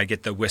that time, I'd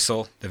get the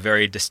whistle, the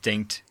very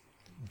distinct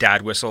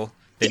dad whistle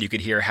that you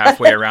could hear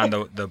halfway around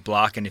the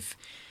block. And if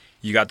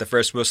you got the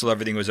first whistle,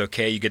 everything was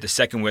okay. You get the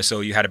second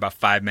whistle, you had about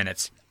 5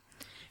 minutes.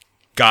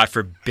 God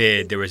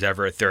forbid there was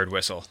ever a third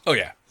whistle. Oh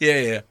yeah.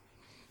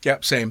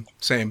 Yep.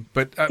 Same.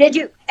 But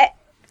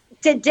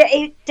Did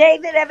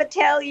David ever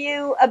tell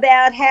you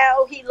about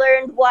how he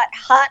learned what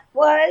hot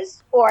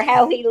was, or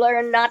how he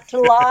learned not to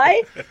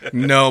lie?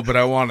 No, but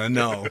I want to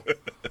know.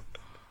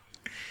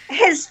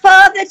 His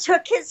father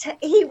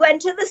he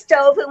went to the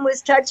stove and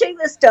was touching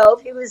the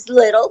stove. He was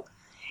little,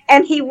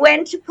 and he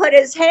went to put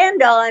his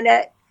hand on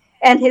it,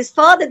 and his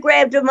father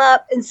grabbed him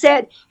up and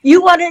said,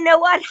 "You want to know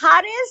what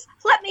hot is?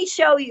 Let me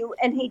show you."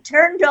 And he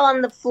turned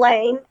on the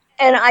flame,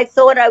 and I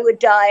thought I would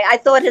die. I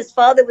thought his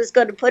father was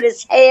going to put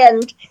his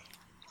hand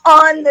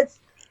in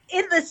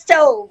the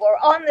stove or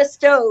on the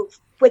stove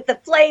with the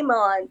flame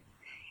on.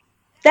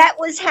 That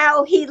was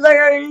how he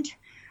learned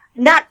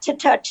not to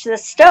touch the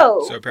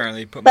stove. So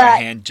apparently he put my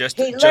hand just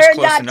close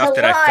enough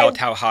that I felt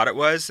how hot it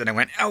was, and I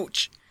went,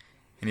 ouch.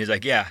 And he's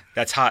like, yeah,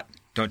 that's hot.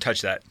 Don't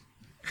touch that.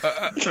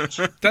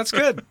 That's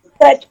good.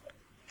 But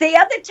the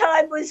other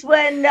time was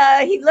when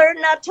he learned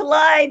not to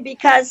lie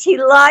because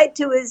he lied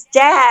to his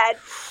dad,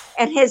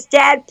 and his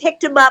dad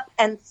picked him up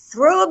and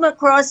threw him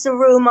across the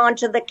room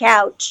onto the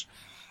couch.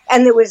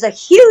 And there was a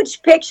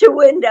huge picture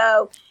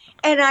window.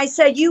 And I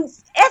said, "You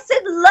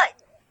effing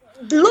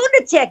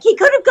lunatic. He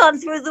could have gone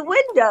through the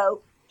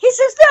window." He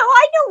says, "No,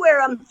 I know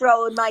where I'm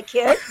throwing my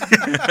kid."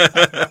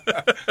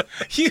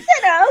 You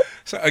know.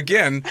 So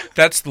again,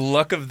 that's the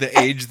luck of the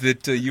age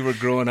that you were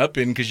growing up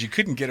in, because you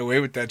couldn't get away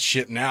with that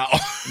shit now.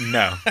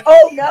 No.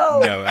 Oh,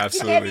 no. No,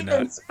 absolutely you can't not.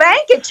 even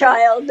spank a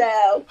child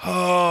now.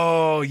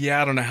 Oh,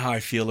 yeah, I don't know how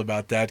I feel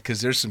about that, because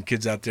there's some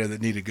kids out there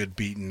that need a good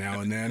beating now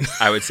and then.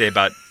 I would say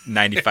about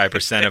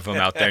 95% of them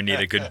out there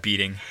need a good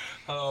beating.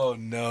 Oh,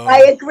 no. I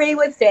agree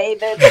with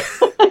David.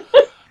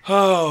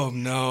 Oh,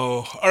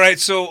 no. All right,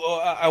 so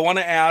I want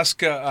to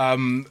ask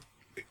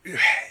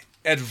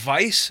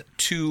advice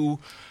to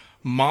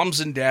moms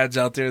and dads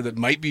out there that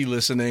might be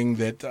listening,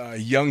 that a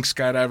young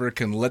skydiver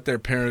can let their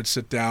parents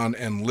sit down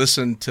and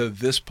listen to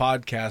this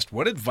podcast.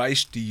 What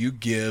advice do you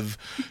give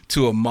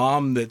to a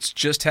mom that's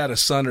just had a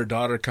son or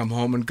daughter come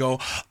home and go,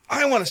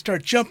 "I want to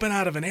start jumping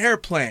out of an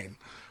airplane"?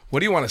 What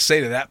do you want to say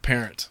to that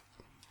parent?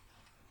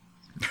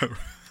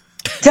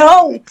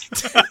 Don't.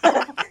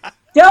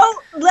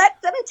 Don't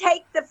let them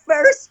take the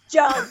first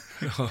jump.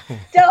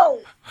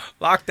 Don't.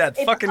 Lock that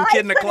If fucking I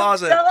kid in the could have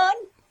closet.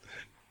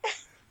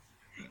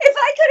 if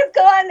I could have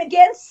gone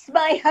against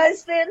my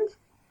husband,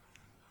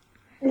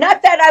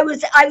 not that I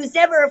was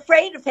never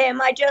afraid of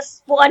him. I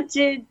just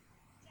wanted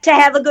to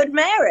have a good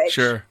marriage.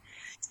 Sure.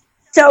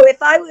 So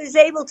if I was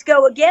able to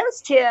go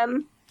against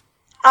him,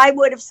 I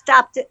would have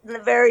stopped it in the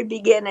very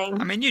beginning.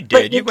 I mean, you But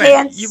did. you went.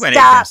 can't You went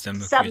stop against him a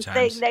few something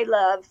times. they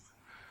love.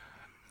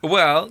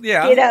 Well,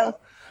 yeah. You know.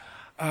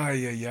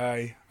 Ay, ay,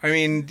 ay. I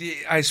mean,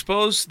 I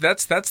suppose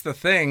that's the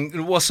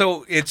thing. Well,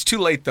 so it's too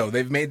late, though.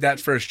 They've made that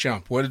first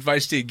jump. What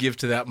advice do you give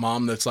to that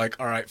mom that's like,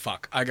 all right,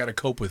 fuck, I got to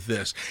cope with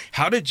this?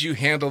 How did you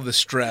handle the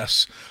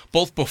stress,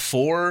 both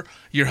before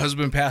your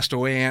husband passed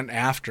away and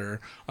after?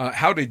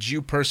 How did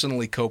you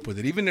personally cope with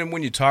it? Even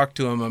when you talk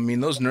to him, I mean,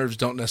 those nerves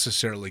don't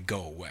necessarily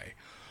go away.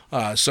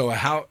 So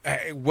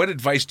what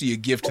advice do you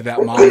give to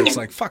that mom that's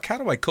like, fuck, how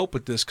do I cope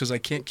with this? Because I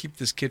can't keep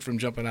this kid from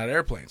jumping out of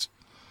airplanes.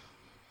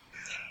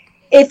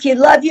 If you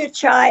love your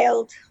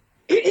child,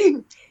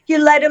 you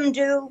let him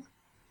do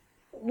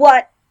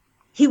what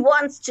he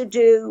wants to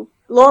do,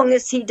 long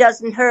as he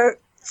doesn't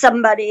hurt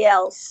somebody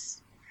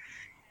else.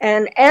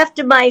 And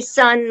after my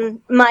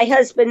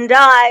husband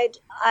died,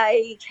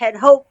 I had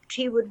hoped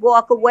he would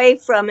walk away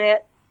from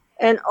it.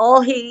 And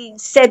all he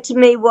said to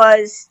me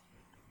was,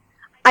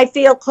 I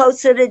feel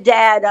closer to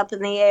Dad up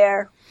in the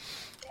air.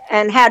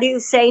 And how do you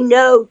say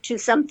no to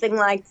something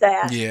like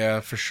that? Yeah,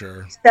 for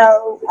sure.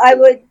 So I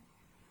would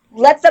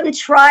let them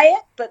try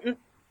it, but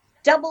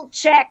double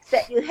check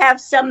that you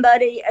have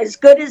somebody as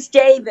good as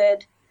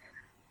David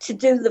to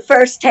do the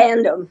first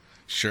tandem.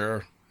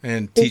 Sure.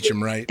 And teach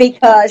him right.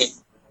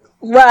 Because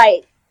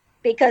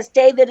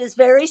David is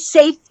very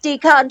safety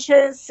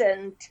conscious,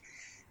 and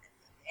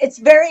it's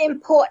very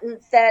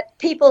important that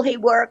people he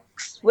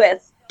works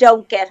with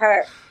don't get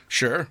hurt.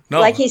 Sure. No.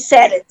 Like he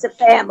said, it's a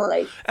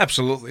family.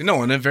 Absolutely.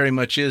 No, and it very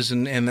much is.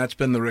 And that's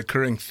been the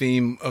recurring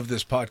theme of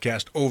this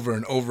podcast over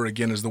and over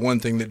again, is the one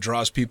thing that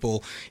draws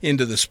people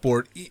into the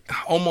sport,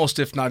 almost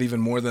if not even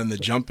more than the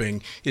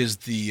jumping, is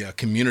the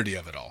community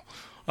of it all.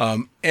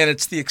 And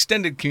it's the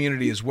extended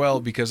community as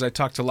well, because I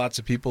talk to lots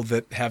of people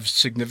that have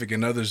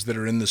significant others that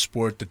are in the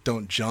sport that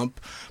don't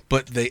jump,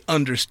 but they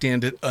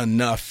understand it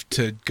enough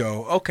to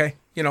go, okay,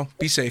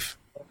 be safe.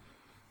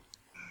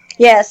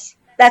 Yes,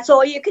 that's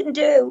all you can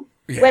do.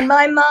 Yeah. When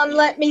my mom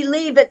let me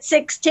leave at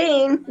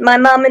 16, my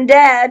mom and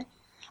dad,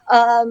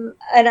 and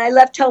I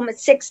left home at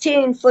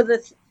 16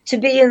 to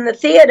be in the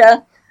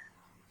theater,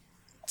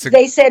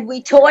 they said,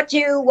 we taught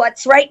you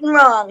what's right and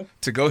wrong.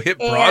 To go hit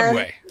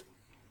Broadway.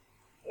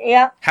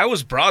 Yeah. How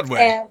was Broadway?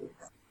 And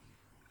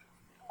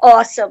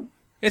awesome.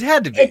 It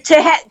had to be.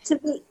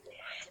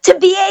 To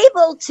be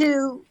able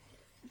to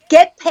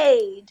get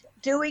paid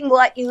doing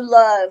what you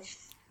love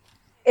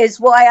is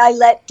why I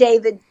let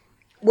David.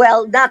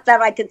 Well, not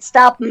that I could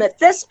stop him at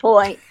this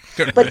point,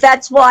 but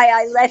that's why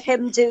I let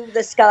him do the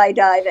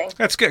skydiving.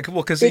 That's good.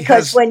 Well, because he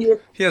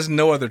has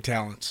no other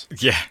talents.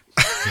 Yeah.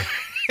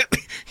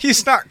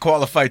 He's not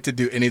qualified to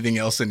do anything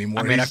else anymore.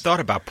 I mean, I've thought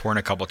about porn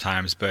a couple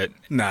times, but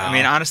no. I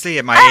mean, honestly,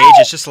 at my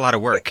age, it's just a lot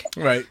of work.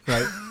 Right.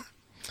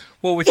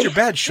 Well, with your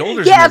bad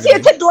shoulders. Yeah, if you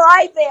could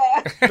lie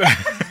there.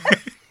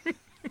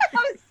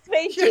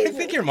 I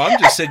think your mom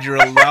just said you're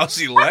a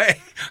lousy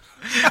lay.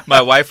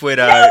 My wife would.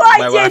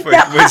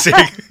 Say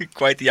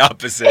quite the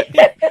opposite.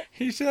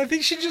 He said, "I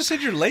think she just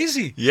said you're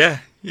lazy." Yeah.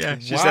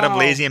 She said I'm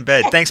lazy in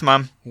bed. Thanks,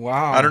 Mom.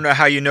 Wow. I don't know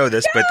how you know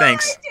this, but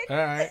thanks. All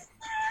right.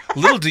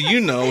 Little do you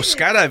know,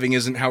 skydiving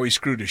isn't how he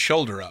screwed his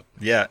shoulder up.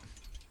 Yeah.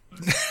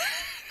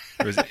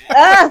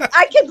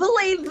 I can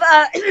believe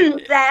that.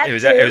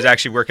 It was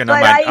actually working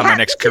on my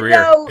next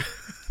career.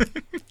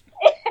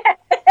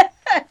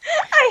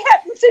 I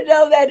happen to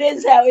know that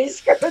is how he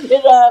screwed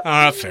it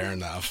up. Fair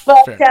enough.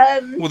 But,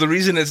 well, the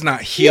reason it's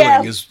not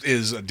healing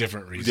is a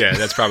different reason. Yeah,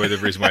 that's probably the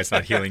reason why it's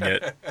not healing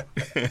yet.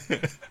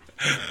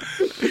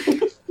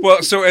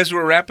 Well, so as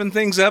we're wrapping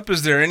things up,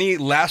 is there any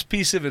last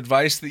piece of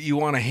advice that you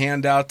want to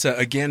hand out to,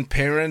 again,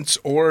 parents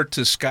or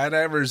to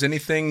skydivers?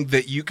 Anything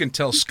that you can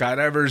tell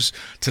skydivers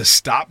to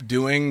stop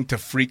doing to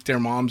freak their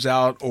moms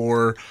out,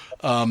 or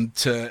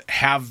to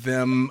have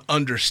them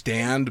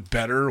understand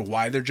better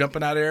why they're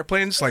jumping out of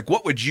airplanes? Like,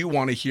 what would you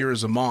want to hear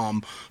as a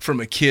mom from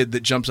a kid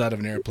that jumps out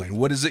of an airplane?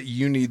 What is it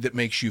you need that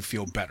makes you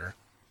feel better?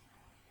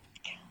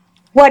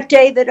 What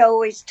David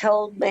always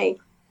told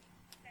me,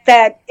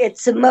 that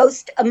it's the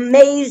most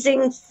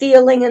amazing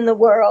feeling in the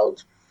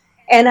world.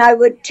 And I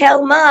would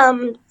tell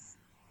Mom,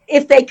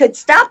 if they could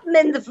stop him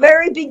in the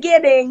very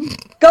beginning,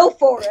 go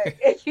for it.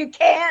 If you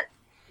can't,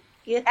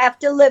 you have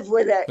to live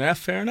with it. Yeah,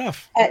 fair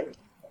enough.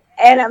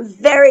 And I'm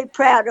very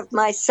proud of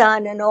my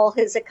son and all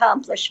his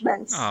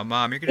accomplishments. Oh,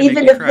 Mom, you're going to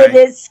make me cry. Even if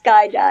it is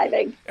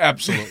skydiving.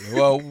 Absolutely.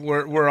 Well,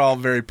 we're all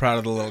very proud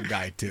of the little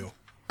guy, too.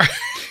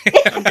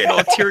 I'm getting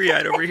all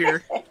teary-eyed over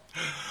here.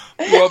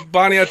 Well,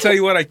 Bonnie, I'll tell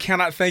you what, I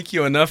cannot thank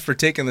you enough for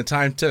taking the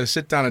time to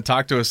sit down and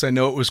talk to us. I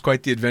know it was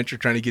quite the adventure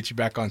trying to get you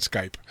back on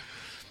Skype.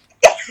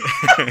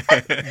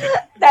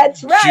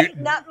 That's right.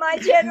 Not my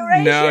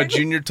generation. No,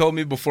 Junior told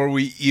me before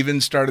we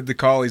even started the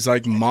call, he's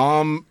like,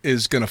 Mom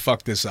is going to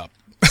fuck this up.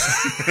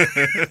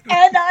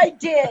 And I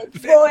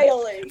did,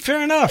 royally.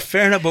 Fair enough.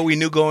 But we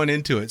knew going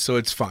into it, so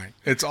it's fine.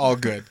 It's all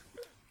good.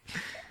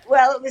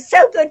 Well, it was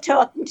so good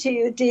talking to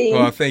you, Dean.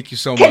 Well, thank you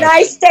so much. Can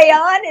I stay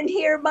on and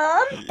hear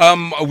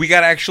Mom? We got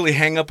to actually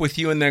hang up with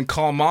you and then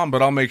call Mom,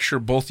 but I'll make sure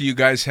both of you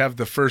guys have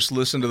the first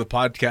listen to the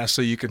podcast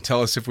so you can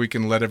tell us if we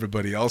can let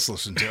everybody else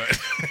listen to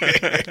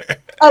it.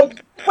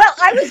 Well,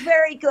 I was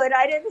very good.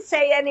 I didn't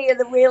say any of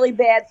the really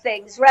bad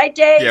things. Right,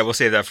 Dave? Yeah, we'll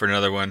save that for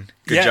another one.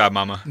 Good job,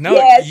 Mama. No,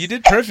 Yes. You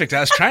did perfect. I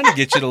was trying to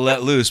get you to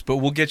let loose, but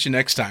we'll get you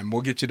next time.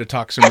 We'll get you to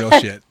talk some real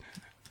shit.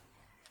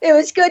 It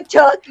was good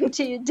talking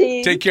to you,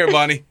 Dean. Take care,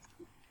 Bonnie.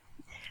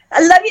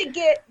 I love you,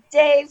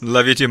 Dave.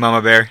 Love you too,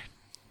 Mama Bear.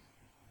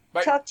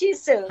 Bye. Talk to you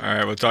soon. All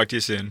right, we'll talk to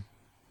you soon.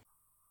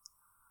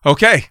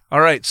 Okay.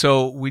 All right.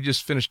 So we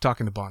just finished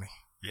talking to Bonnie.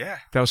 Yeah,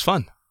 That was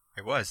fun.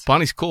 it was.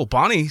 Bonnie's cool.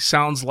 Bonnie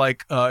sounds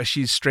like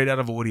she's straight out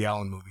of a Woody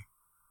Allen movie.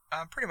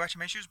 Pretty much. I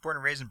mean, she was born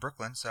and raised in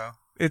Brooklyn, so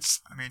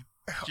It's I mean,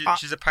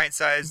 she's a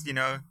pint-sized,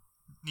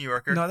 New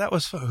Yorker. no, that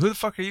was fun. Who the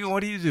fuck are you?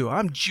 What do you do?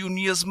 I'm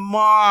Junior's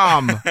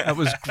mom. That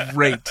was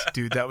great,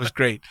 dude. That was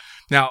great.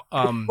 Now,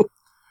 all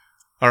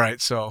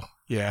right. So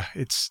yeah,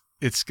 it's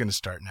gonna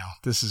start now.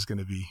 This is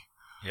gonna be.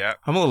 Yeah.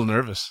 I'm a little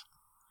nervous.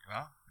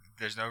 Well,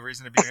 there's no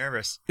reason to be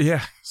nervous.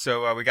 Yeah.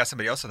 So we got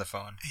somebody else on the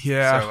phone.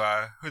 Yeah.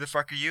 So who the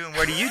fuck are you, and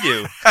what do you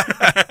do?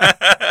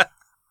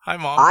 Hi,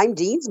 Mom. I'm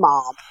Dean's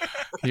mom.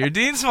 You're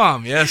Dean's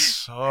mom.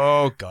 Yes.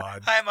 Oh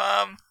God. Hi,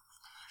 Mom.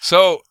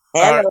 So.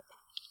 Hello.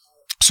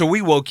 So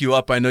we woke you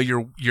up. I know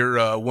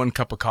you're 1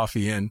 cup of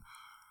coffee in,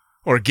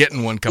 or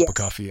getting 1 cup of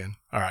coffee in.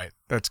 All right,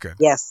 that's good.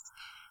 Yes.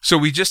 So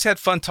we just had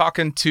fun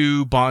talking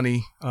to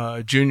Bonnie,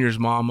 Junior's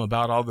mom,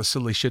 about all the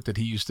silly shit that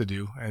he used to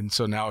do, and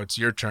so now it's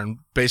your turn.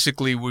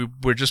 Basically,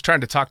 we're just trying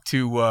to talk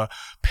to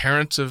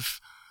parents of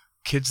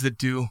kids that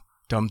do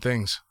dumb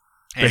things.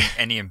 And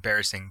any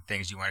embarrassing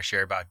things you want to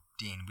share about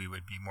Dean, we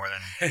would be more than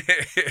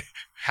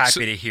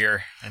happy to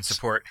hear and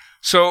support.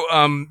 So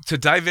to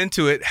dive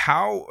into it,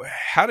 how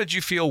did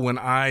you feel when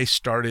I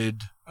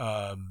started,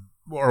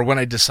 or when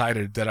I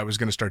decided that I was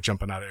going to start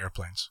jumping out of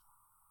airplanes?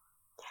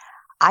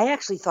 I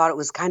actually thought it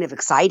was kind of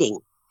exciting.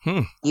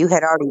 Hmm. You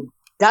had already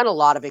done a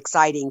lot of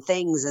exciting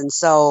things. And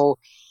so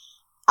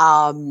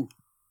I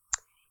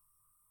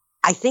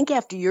think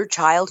after your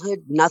childhood,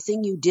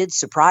 nothing you did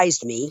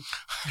surprised me.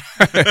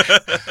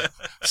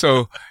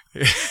 So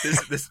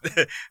This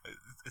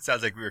it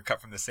sounds like we were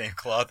cut from the same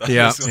cloth. On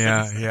yeah. this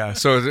one.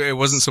 So it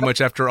wasn't so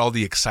much after all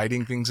the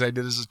exciting things I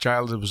did as a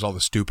child; it was all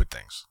the stupid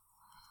things.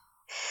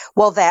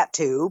 Well, that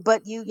too,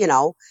 but you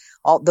know,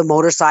 all the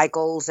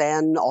motorcycles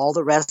and all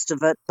the rest of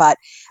it. But,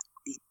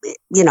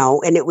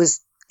 and it was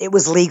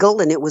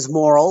legal and it was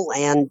moral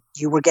and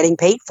you were getting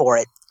paid for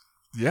it.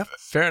 Yeah,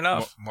 fair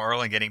enough.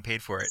 Moral and getting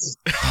paid for it.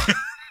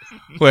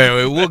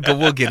 Wait,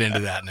 we'll get into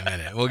that in a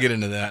minute. Well,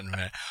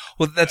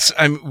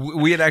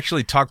 we had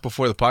actually talked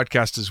before the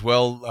podcast as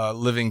well,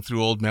 living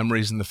through old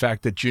memories, and the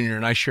fact that Junior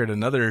and I shared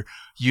another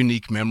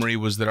unique memory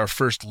was that our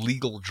first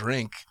legal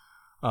drink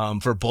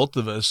for both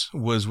of us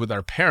was with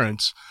our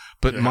parents,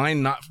 but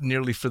mine not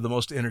nearly for the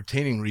most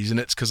entertaining reason.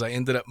 It's because I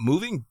ended up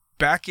moving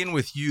back in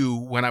with you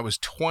when I was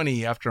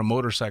 20 after a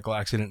motorcycle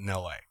accident in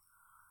LA.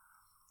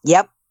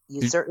 Yep,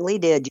 you certainly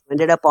did. You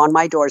ended up on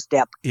my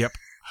doorstep. Yep.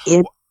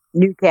 In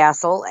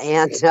Newcastle,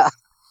 and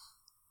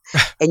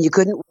you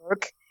couldn't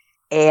work,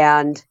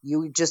 and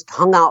you just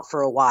hung out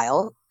for a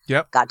while.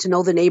 Yep. Got to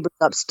know the neighbors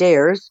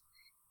upstairs,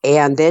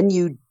 and then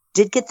you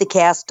did get the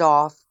cast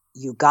off.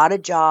 You got a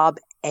job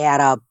at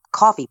a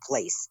coffee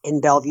place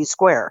in Bellevue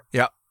Square.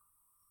 Yep.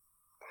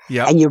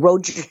 Yep. And you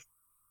rode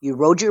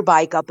your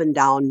bike up and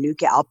down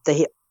up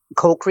the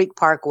Coal Creek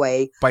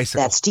Parkway.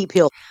 Bicycle. That steep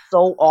hill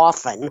so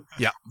often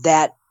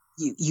that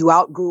you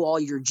outgrew all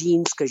your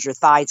jeans because your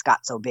thighs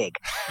got so big.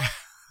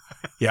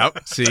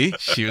 Yep. See,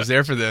 she was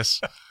there for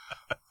this.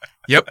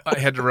 Yep. I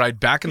had to ride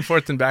back and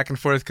forth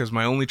because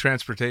my only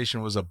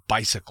transportation was a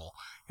bicycle.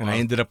 And I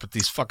ended up with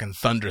these fucking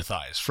thunder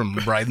thighs from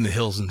riding the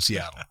hills in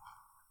Seattle.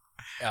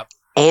 Yep.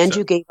 And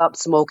you gave up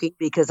smoking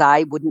because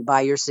I wouldn't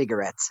buy your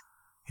cigarettes.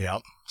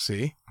 Yep.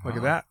 See, look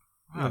at that.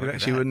 Look at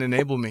that. She that. wouldn't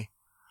enable me.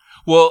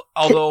 Well,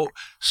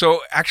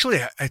 so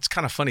actually it's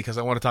kind of funny because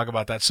I want to talk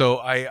about that. So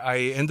I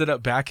ended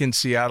up back in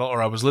Seattle,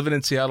 or I was living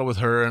in Seattle with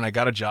her, and I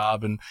got a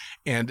job.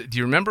 And do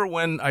you remember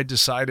when I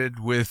decided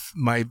with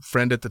my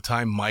friend at the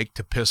time, Mike,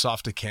 to piss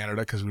off to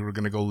Canada because we were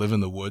going to go live in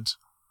the woods?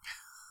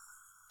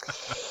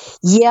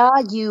 Yeah,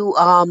 you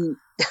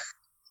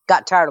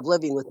got tired of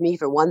living with me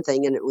for one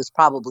thing, and it was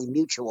probably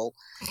mutual.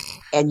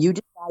 And you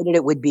decided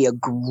it would be a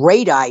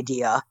great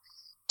idea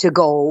to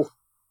go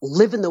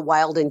live in the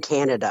wild in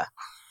Canada.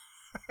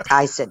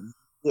 I said,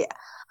 yeah.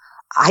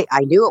 I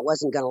knew it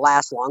wasn't going to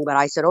last long, but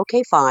I said,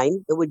 okay,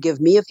 fine. It would give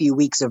me a few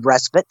weeks of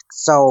respite.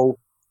 So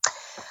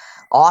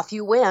off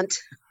you went.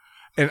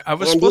 And I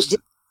was supposed to.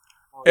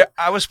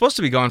 I was supposed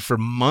to be gone for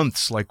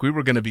months. Like, we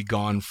were going to be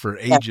gone for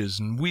ages,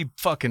 and we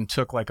fucking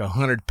took like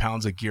 100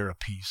 pounds of gear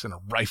apiece and a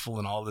rifle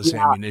and all this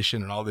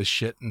ammunition and all this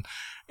shit.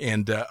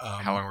 And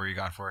How long were you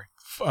gone for?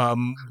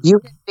 You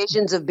had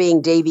visions of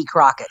being Davy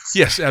Crockett's.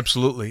 Yes,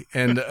 absolutely.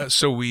 And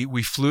so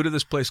we flew to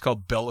this place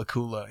called Bella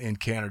Coola in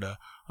Canada,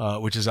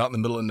 which is out in the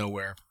middle of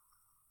nowhere,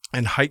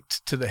 and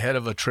hiked to the head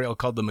of a trail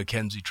called the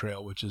Mackenzie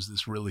Trail, which is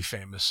this really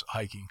famous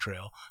hiking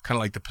trail, kind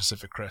of like the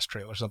Pacific Crest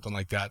Trail or something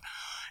like that,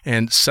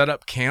 and set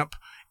up camp.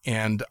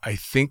 And I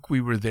think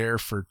we were there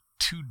for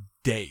 2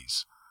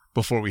 days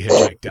before we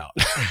hitchhiked out.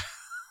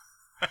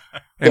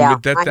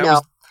 And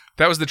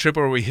that was the trip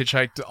where we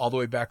hitchhiked all the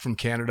way back from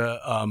Canada,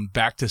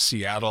 back to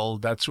Seattle.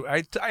 That's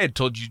I had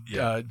told you,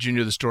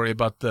 Junior, the story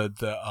about the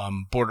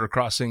border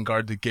crossing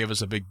guard that gave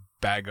us a big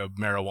bag of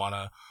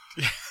marijuana.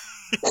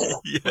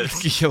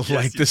 Yes.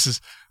 Like, this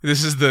is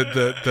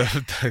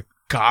the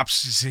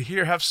cops. You say,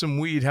 here, have some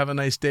weed. Have a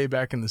nice day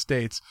back in the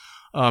States.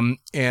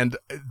 And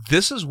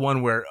this is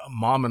one where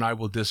Mom and I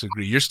will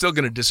disagree. You're still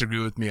going to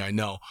disagree with me, I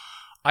know.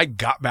 I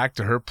got back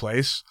to her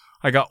place.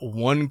 I got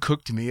one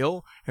cooked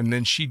meal, and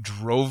then she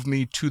drove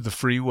me to the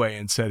freeway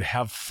and said,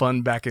 have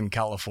fun back in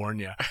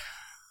California,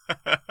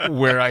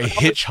 where I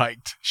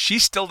hitchhiked. She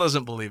still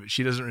doesn't believe it.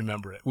 She doesn't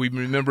remember it. We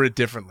remember it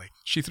differently.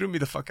 She threw me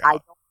the fuck out. I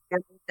don't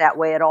remember it that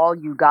way at all.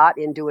 You got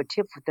into a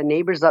tiff with the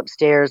neighbors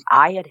upstairs.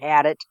 I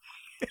had it,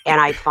 and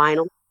I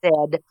finally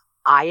said,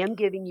 I am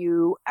giving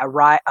you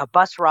a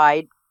bus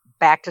ride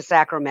back to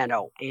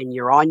Sacramento, and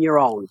you're on your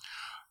own.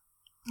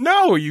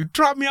 No, you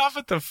dropped me off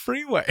at the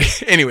freeway.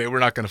 Anyway, we're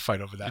not going to fight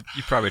over that.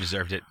 You probably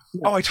deserved it.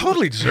 Oh, I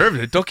totally deserved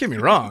it. Don't get me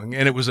wrong.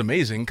 And it was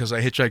amazing because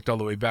I hitchhiked all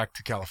the way back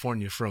to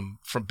California from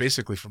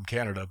basically from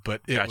Canada.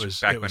 But it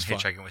was back it when was fun.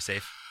 hitchhiking was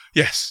safe.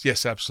 Yes,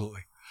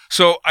 absolutely.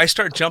 So I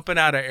start jumping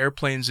out of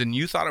airplanes, and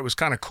you thought it was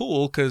kind of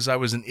cool because I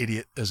was an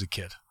idiot as a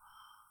kid.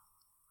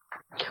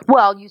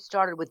 Well, you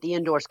started with the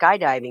indoor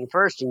skydiving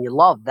first, and you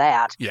loved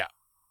that. Yeah.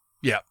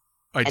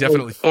 I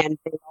definitely. And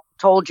they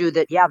told you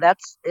that,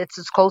 it's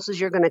as close as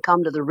you're going to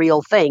come to the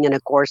real thing. And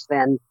of course,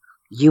 then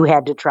you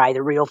had to try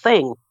the real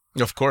thing.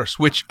 Of course,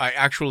 which I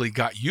actually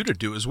got you to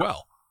do as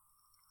well.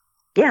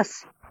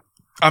 Yes.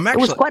 It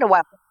was quite a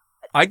while.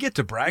 I get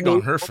to brag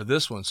on her for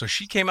this one. So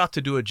she came out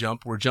to do a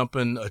jump. We're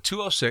jumping a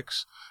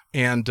 206,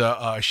 and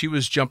she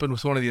was jumping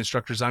with one of the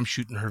instructors. I'm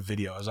shooting her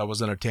video, as I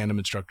wasn't a tandem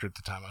instructor at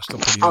the time. I was still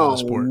pretty new to the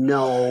sport.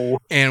 No.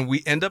 And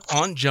we end up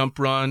on jump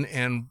run,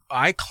 and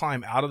I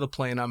climb out of the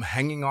plane. I'm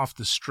hanging off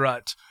the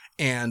strut,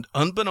 and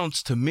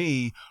unbeknownst to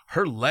me,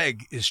 her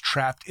leg is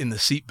trapped in the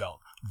seatbelt.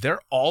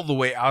 They're all the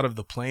way out of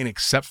the plane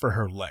except for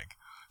her leg.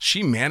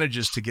 She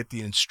manages to get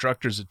the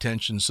instructor's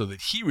attention so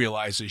that he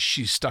realizes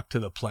she's stuck to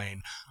the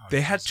plane.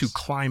 They had to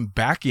climb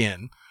back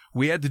in.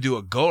 We had to do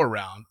a go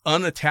around,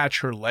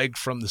 unattach her leg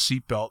from the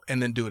seatbelt,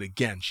 and then do it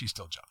again. She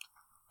still jumped.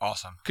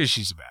 Awesome. Because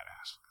she's a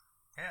badass.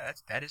 Yeah,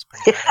 that is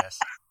pretty badass.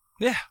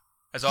 Yeah.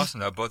 That's awesome,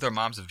 though. Both our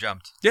moms have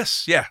jumped.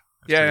 Yes, yeah.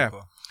 That's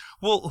cool.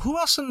 Well, who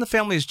else in the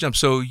family has jumped?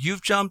 So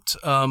you've jumped.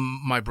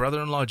 My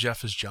brother-in-law,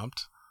 Jeff, has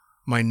jumped.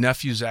 My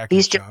nephew, Zach,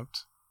 has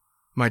jumped.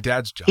 My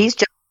dad's jumped. He's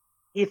jumped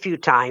a few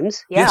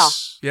times. Yeah.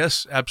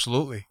 Yes,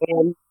 absolutely.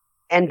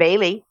 And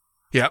Bailey.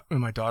 Yep, and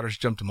my daughter's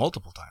jumped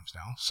multiple times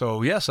now.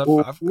 So yes,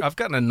 I've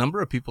gotten a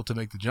number of people to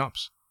make the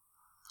jumps.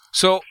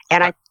 So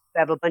and I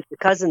have a bunch of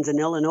cousins in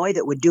Illinois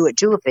that would do it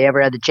too if they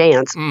ever had the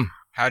chance.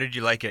 How did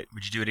you like it?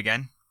 Would you do it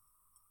again?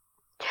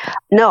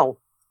 No.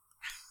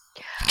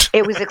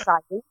 It was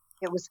exciting.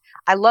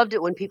 I loved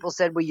it when people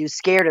said, "Were you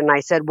scared?" And I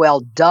said,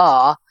 "Well,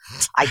 duh.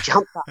 I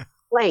jumped off the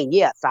plane.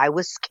 Yes, I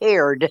was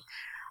scared."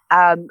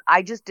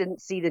 I just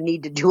didn't see the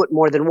need to do it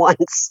more than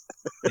once.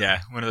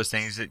 Yeah, one of those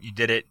things that you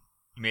did it,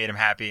 you made him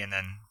happy, and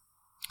then.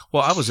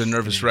 Well, I was a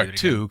nervous wreck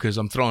too because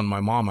I'm throwing my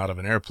mom out of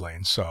an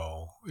airplane,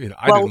 so I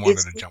didn't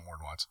want her to jump more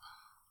than once.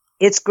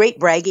 It's great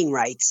bragging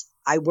rights.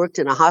 I worked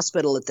in a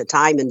hospital at the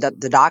time, and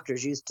the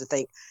doctors used to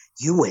think,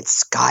 "You went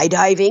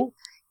skydiving?"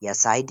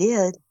 Yes, I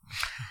did.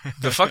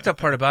 The fucked up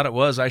part about it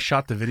was I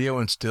shot the video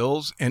in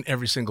stills, and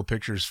every single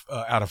picture's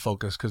out of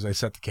focus because I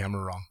set the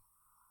camera wrong.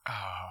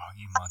 Oh,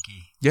 you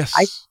monkey! Yes.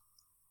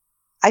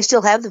 I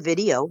still have the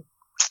video.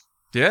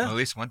 Yeah. Well, at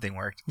least one thing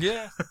worked.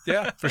 Yeah,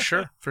 for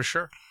sure.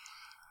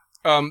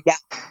 Yeah.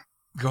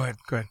 Go ahead.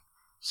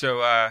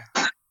 So, I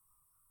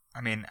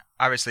mean,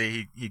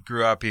 obviously he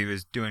grew up, he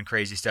was doing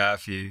crazy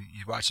stuff. You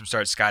watched him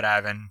start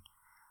skydiving.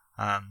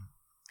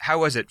 How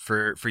was it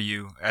for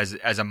you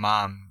as a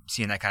mom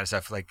seeing that kind of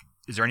stuff? Like,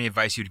 is there any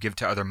advice you'd give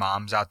to other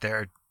moms out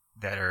there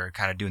that are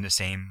kind of doing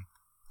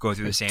going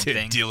through the same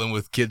thing? Dealing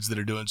with kids that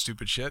are doing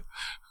stupid shit?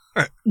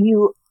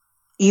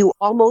 You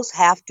almost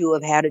have to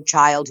have had a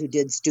child who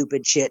did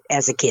stupid shit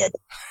as a kid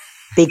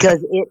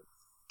because it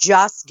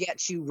just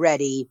gets you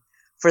ready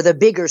for the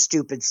bigger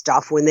stupid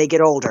stuff when they get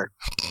older.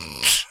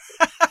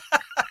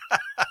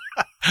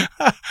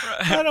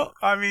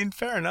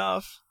 Fair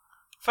enough.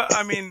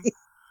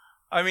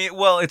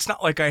 Well, it's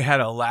not like I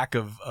had a lack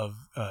of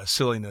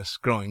silliness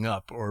growing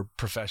up or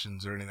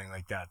professions or anything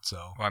like that.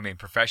 So, well,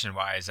 profession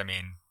wise,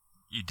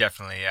 you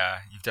definitely,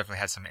 you've definitely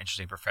had some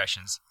interesting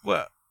professions.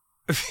 Well,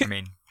 I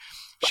mean,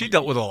 She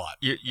dealt with a lot.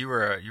 you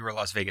were a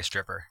Las Vegas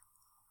stripper,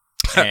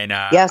 and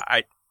Yes.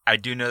 I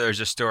do know there's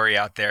a story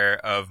out there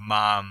of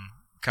mom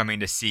coming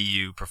to see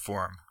you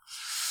perform.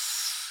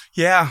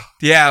 Yeah.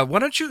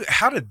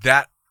 How did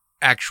that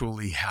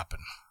actually happen?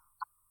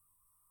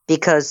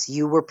 Because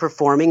you were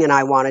performing and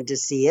I wanted to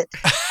see it.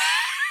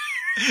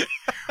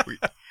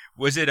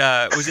 Was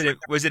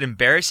it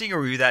embarrassing, or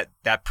were you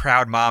that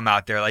proud mom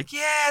out there like,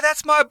 yeah,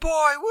 that's my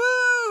boy,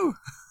 woo?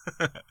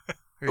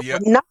 Yeah.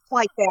 Not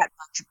quite that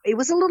much. It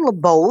was a little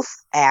of both,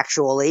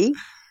 actually,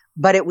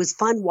 but it was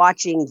fun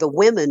watching the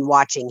women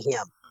watching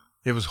him.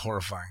 It was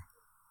horrifying.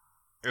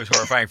 It was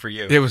horrifying for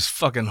you. It was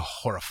fucking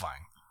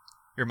horrifying.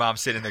 Your mom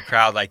sitting in the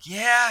crowd like,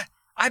 yeah,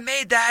 I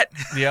made that.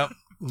 Yep.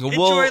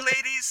 Enjoy,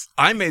 ladies.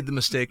 I made the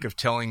mistake of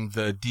telling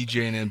the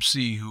DJ and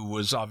MC, who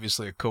was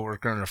obviously a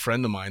coworker and a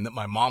friend of mine, that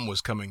my mom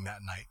was coming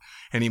that night.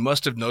 And he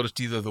must have noticed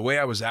either the way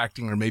I was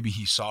acting or maybe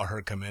he saw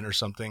her come in or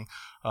something.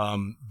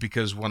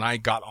 Because when I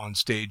got on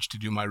stage to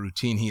do my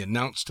routine, he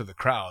announced to the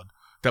crowd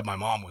that my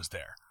mom was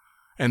there.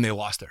 And they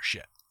lost their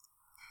shit.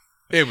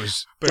 It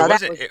was... But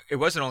No, it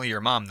wasn't only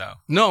your mom, though.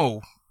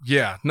 No.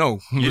 Yeah,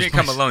 no. You didn't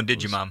come alone,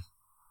 did you, Mom?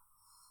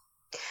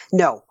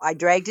 No, I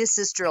dragged his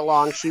sister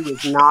along. She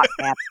was not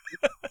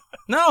happy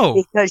No.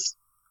 because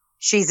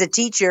she's a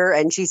teacher,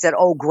 and she said,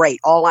 "Oh, great!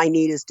 All I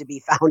need is to be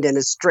found in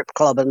a strip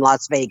club in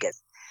Las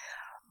Vegas."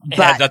 It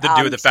had nothing to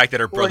do with the fact that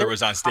her brother Porter-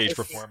 was on stage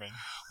performing.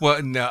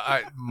 Well, no,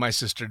 my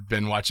sister had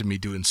been watching me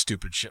doing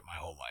stupid shit my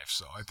whole life,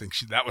 so I think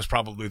that was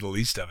probably the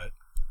least of it.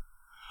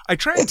 I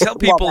try and tell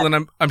people, Well,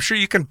 and I'm sure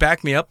you can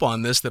back me up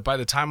on this, that by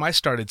the time I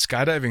started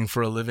skydiving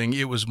for a living,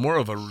 it was more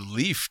of a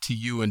relief to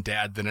you and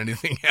Dad than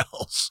anything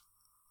else.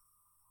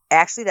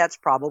 Actually, that's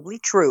probably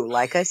true.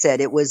 Like I said,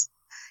 it was,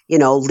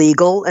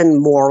 legal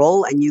and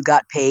moral, and you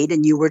got paid,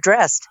 and you were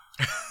dressed.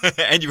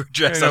 And you were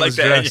dressed. And I like was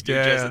that. dressed, You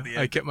were dressed yeah, at the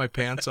I end. kept my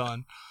pants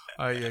on.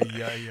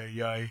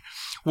 Ay.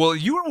 Well,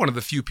 you were one of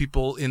the few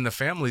people in the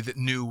family that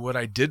knew what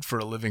I did for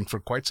a living for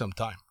quite some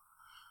time.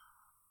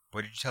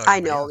 What did you tell I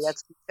everybody know else?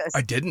 that's because,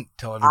 I didn't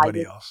tell everybody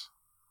didn't. else.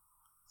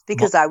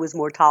 I was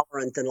more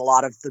tolerant than a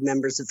lot of the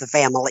members of the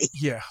family.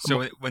 Yeah.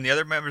 So when the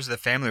other members of the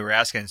family were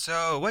asking,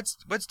 so what's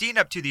Dean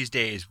up to these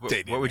days? They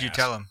didn't What would you ask.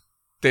 tell him?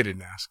 They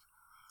didn't ask.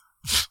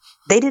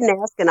 They didn't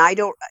ask, and I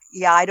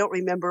don't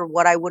remember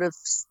what I would have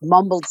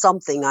mumbled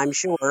something, I'm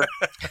sure.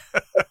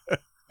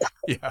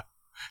 Yeah.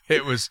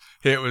 It was.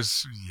 Oh,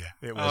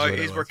 what it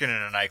he's was. working in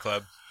a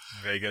nightclub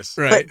in Vegas.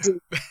 Right.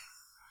 But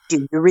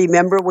do you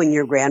remember when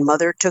your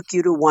grandmother took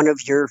you to one of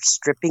your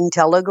stripping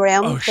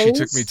telegram Oh, she things?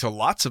 took me to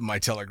lots of my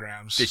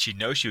telegrams. Did she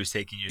know she was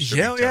taking you?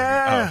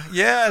 Yeah.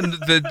 And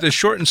the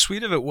short and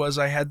sweet of it was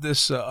I had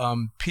this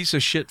piece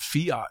of shit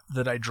Fiat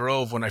that I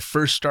drove when I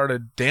first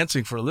started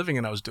dancing for a living,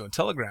 and I was doing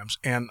telegrams,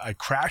 and I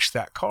crashed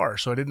that car,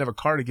 so I didn't have a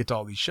car to get to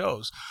all these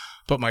shows.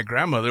 But my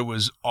grandmother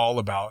was all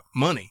about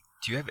money.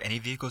 Do you have any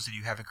vehicles that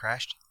you haven't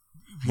crashed?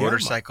 Yeah,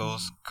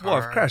 Motorcycles, Well,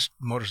 I've crashed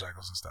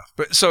motorcycles and stuff.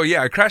 But so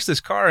yeah, I crashed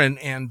this car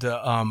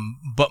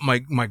but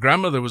my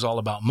grandmother was all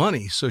about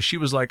money. So she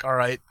was like, all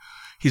right,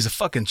 he's a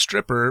fucking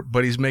stripper,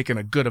 but he's making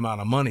a good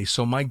amount of money.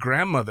 So my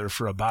grandmother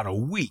for about a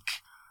week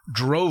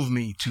drove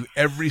me to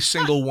every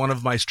single one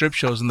of my strip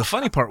shows. And the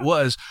funny part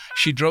was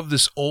she drove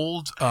this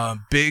old,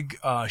 big,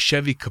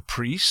 Chevy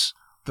Caprice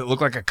that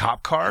looked like a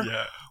cop car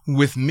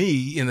with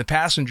me in the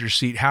passenger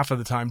seat half of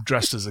the time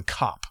dressed as a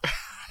cop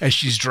as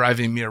she's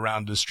driving me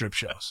around to strip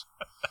shows.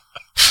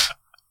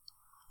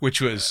 Which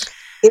was,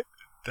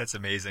 That's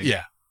amazing.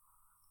 yeah.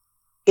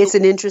 It's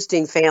an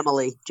interesting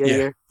family,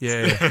 Junior.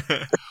 Yeah.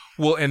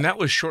 Well, and that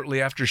was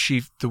shortly after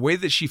the way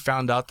that she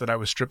found out that I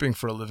was stripping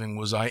for a living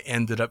was I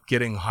ended up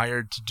getting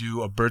hired to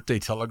do a birthday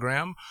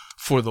telegram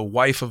for the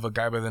wife of a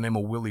guy by the name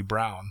of Willie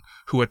Brown,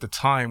 who at the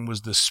time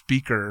was the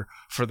speaker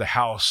for the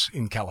House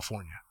in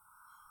California.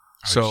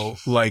 So,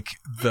 like,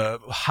 the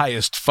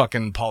highest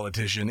fucking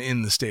politician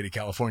in the state of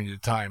California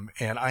at the time.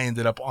 And I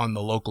ended up on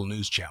the local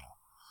news channel.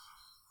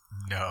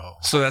 No.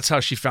 So that's how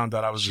she found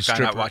out I was She a found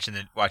stripper.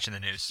 out watching the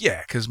news.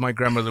 Yeah, because my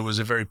grandmother was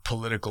a very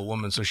political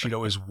woman, so she'd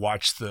always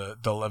watch the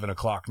 11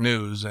 o'clock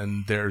news,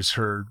 and there's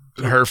her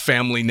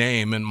family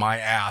name and my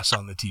ass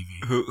on the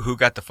TV. Who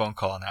got the phone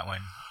call on that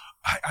one?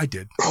 I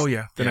did. Oh,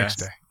 yeah, the Yeah. next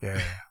day.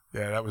 Yeah,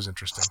 that was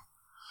interesting.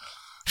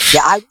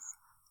 Yeah,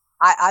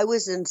 I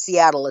was in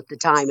Seattle at the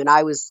time, and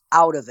I was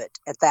out of it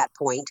at that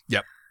point.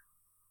 Yep.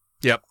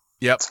 Yeah,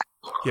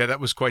 that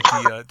was quite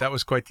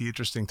the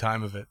interesting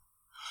time of it.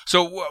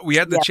 So we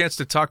had the chance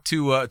to talk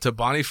to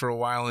Bonnie for a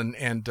while, and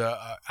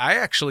I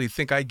actually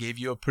think I gave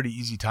you a pretty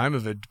easy time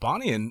of it.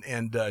 Bonnie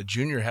and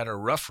Junior had a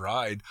rough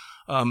ride.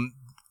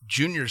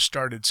 Junior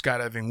started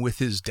skydiving with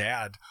his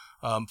dad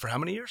for how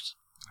many years?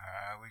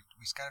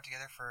 We skydived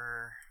together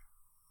for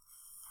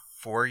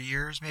 4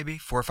 years, maybe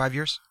 4 or 5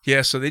 years.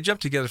 Yeah, so they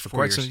jumped together for 4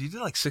 quite years. some. You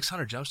did like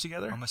 600 jumps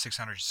together. Almost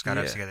 600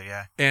 skydives together.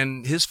 Yeah.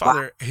 And his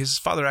father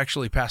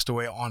actually passed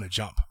away on a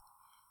jump.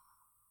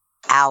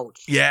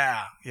 Ouch.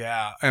 Yeah.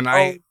 And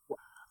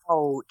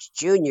Oh,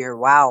 Junior,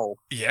 wow.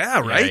 yeah,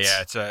 right.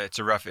 Yeah.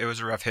 It was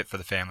a rough hit for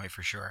the family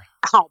for sure.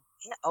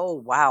 Oh,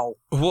 wow.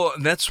 Well,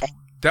 that's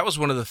that was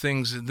one of the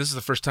things, and this is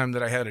the first time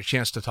that I had a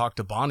chance to talk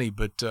to Bonnie,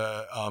 but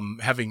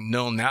having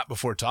known that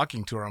before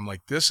talking to her, I'm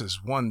like, this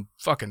is one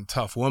fucking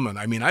tough woman.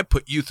 I mean, I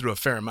put you through a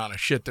fair amount of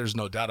shit. There's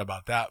no doubt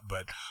about that,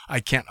 but I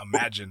can't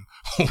imagine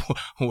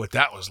what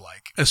that was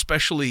like,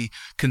 especially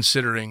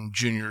considering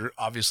Junior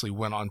obviously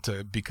went on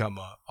to become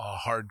a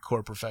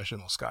hardcore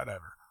professional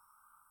skydiver.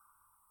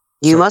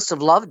 You must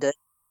have loved it.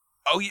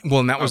 Oh, yeah. Well,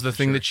 and that was the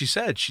thing sure. that she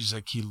said. She's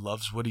like, he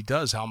loves what he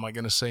does. How am I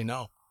going to say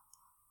no?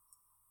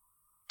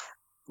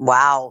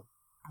 Wow.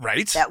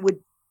 Right? That would,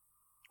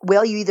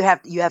 well, you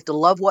have to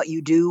love what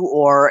you do,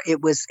 or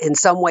it was in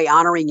some way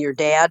honoring your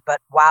dad.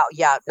 But wow,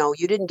 yeah, no,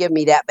 you didn't give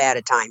me that bad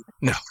a time.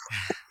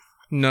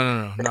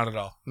 No, not at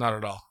all. Not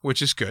at all,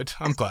 which is good.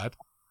 I'm glad.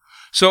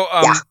 So,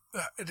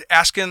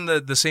 asking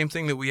the same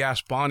thing that we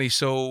asked Bonnie.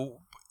 So,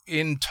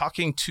 in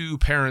talking to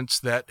parents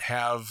that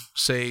have,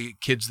 say,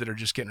 kids that are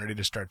just getting ready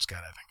to start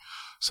skydiving,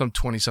 some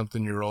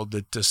 20-something-year-old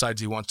that decides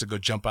he wants to go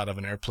jump out of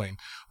an airplane,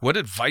 what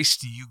advice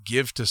do you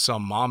give to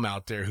some mom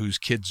out there whose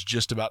kid's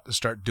just about to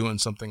start doing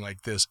something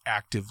like this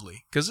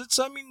actively? Because it's,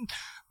 I mean,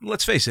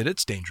 let's face it,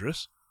 it's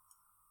dangerous.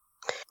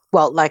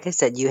 Well, like I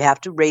said, you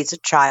have to raise a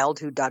child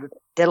who did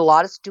a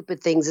lot of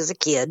stupid things as a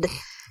kid.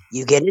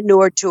 You get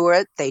inured to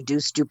it. They do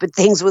stupid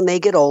things when they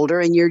get older,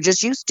 and you're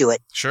just used to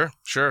it. Sure.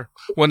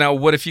 Well, now,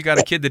 what if you got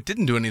a kid that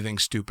didn't do anything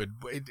stupid?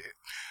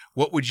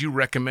 What would you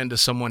recommend to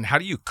someone? How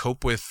do you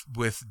cope with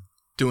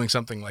doing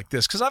something like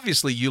this? Because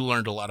obviously you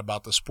learned a lot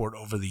about the sport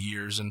over the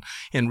years and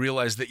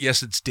realized that,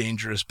 yes, it's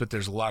dangerous, but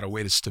there's a lot of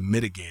ways to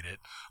mitigate it.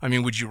 I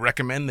mean, would you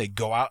recommend they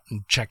go out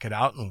and check it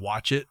out and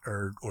watch it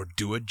or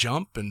do a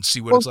jump and see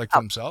what it's like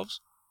for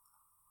themselves?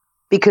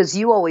 Because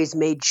you always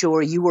made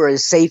sure you were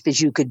as safe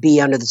as you could be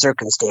under the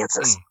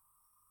circumstances.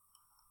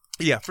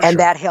 Yeah, for and sure.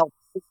 that helped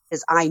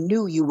because I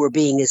knew you were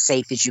being as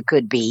safe as you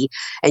could be,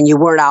 and you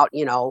weren't out,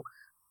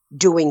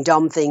 doing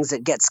dumb things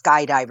that get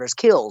skydivers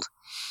killed.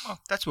 Well,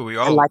 that's what we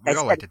all like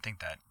like to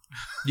think that.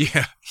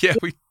 Yeah,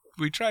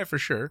 we try for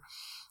sure.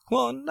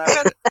 Well, and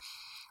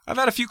I've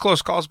had a few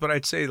close calls, but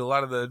I'd say a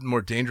lot of the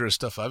more dangerous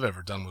stuff I've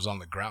ever done was on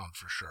the ground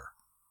for sure.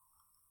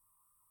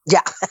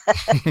 Yeah.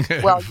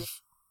 Well,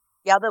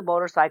 yeah, the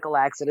motorcycle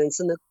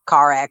accidents and the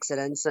car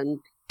accidents and,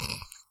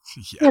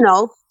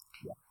 yeah.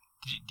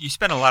 You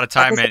spent a lot of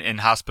time in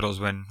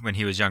hospitals when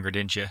he was younger,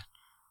 didn't you?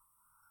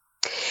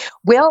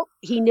 Well,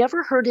 he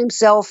never hurt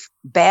himself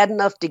bad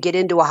enough to get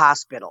into a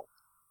hospital.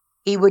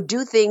 He would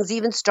do things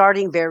even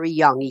starting very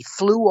young. He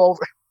flew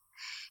over.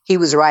 He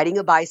was riding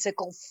a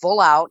bicycle full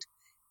out.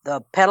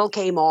 The pedal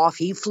came off.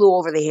 He flew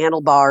over the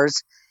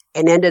handlebars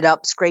and ended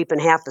up scraping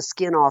half the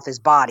skin off his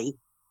body.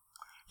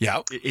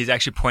 Yeah. He's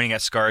actually pointing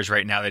at scars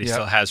right now that he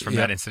still has from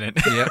that incident.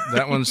 Yeah,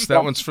 that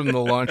one's from the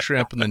launch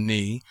ramp and the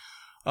knee.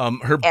 I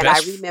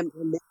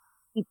remember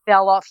he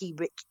fell off. He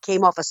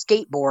came off a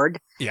skateboard.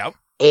 Yep.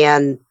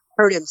 And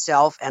hurt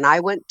himself. And I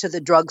went to the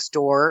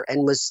drugstore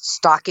and was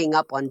stocking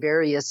up on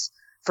various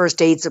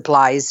first aid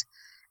supplies.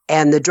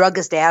 And the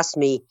druggist asked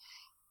me,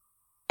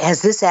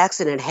 has this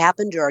accident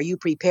happened or are you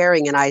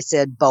preparing? And I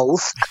said,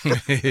 both.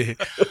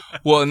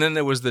 Well, and then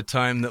there was the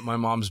time that my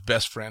mom's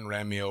best friend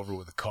ran me over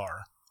with a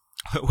car.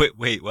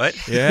 Wait,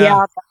 what?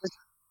 Yeah.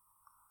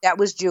 That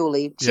was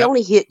Julie. She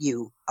only hit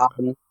you.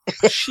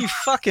 She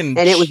fucking...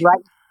 And it was right...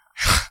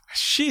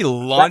 She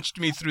launched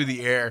me through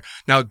the air.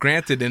 Now,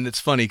 granted, and it's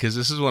funny because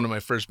this is one of my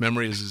first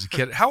memories as a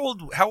kid. How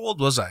old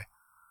was I?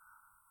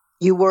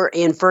 You were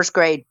in first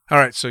grade. All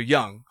right, so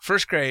young.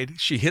 First grade,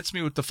 she hits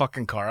me with the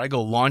fucking car. I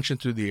go launching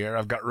through the air.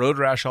 I've got road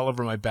rash all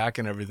over my back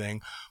and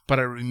everything. But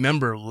I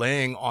remember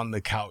laying on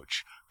the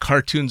couch.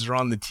 Cartoons are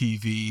on the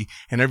TV,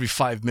 and every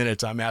 5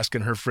 minutes I'm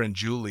asking her friend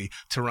Julie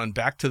to run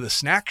back to the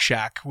snack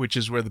shack, which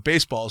is where the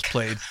baseball is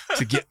played,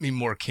 to get me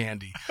more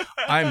candy.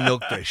 I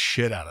milked the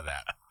shit out of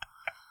that.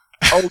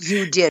 Oh,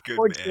 you did.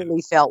 Poor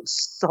Julie felt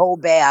so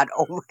bad.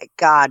 Oh, my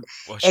God.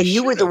 Well, and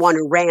you were the one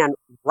who ran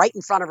right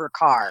in front of her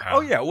car.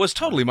 Oh, yeah. It was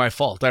totally my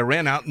fault. I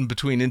ran out in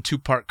between in two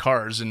parked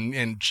cars,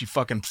 and she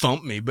fucking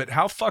thumped me. But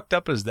how fucked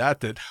up is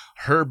that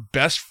her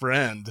best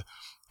friend,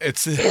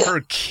 it's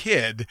her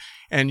kid,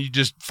 and you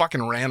just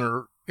fucking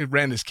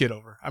ran this kid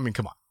over? I mean,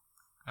 come on.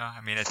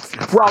 It's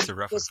a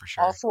rough one for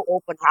sure. Also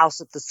open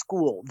house at the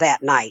school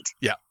that night.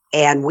 Yeah.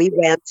 And we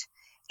went.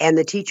 And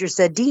the teacher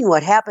said, Dean,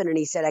 what happened? And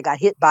he said, I got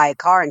hit by a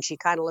car. And she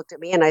kind of looked at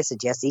me and I said,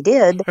 yes, he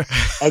did.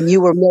 And you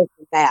were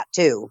milking that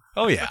too.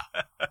 Oh, yeah.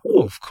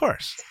 Oh, of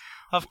course.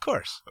 Of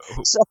course.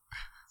 So,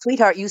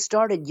 sweetheart, you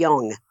started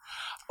young.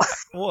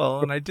 Well,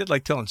 and I did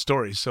like telling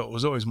stories, so it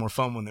was always more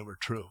fun when they were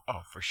true.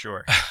 Oh, for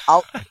sure.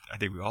 I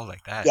think we all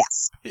like that.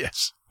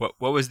 Yes. What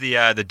was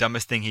the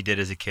dumbest thing he did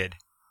as a kid?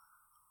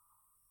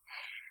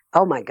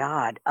 Oh, my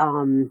God.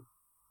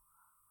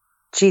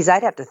 Geez,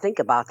 I'd have to think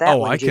about that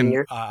one,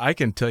 Junior. I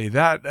can tell you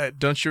that.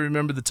 Don't you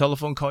remember the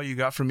telephone call you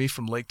got from me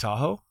from Lake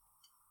Tahoe?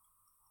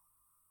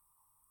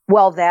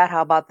 Well,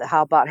 how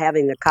about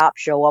having the cop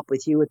show up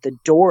with you at the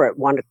door at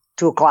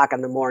 2 o'clock in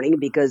the morning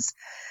because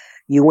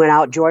you went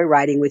out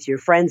joyriding with your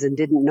friends and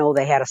didn't know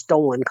they had a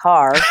stolen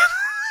car.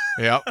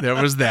 Yeah, there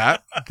was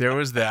that. There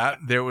was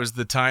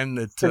the time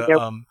that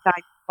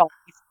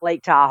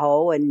Lake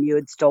Tahoe, and you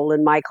had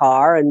stolen my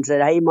car and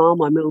said, "Hey,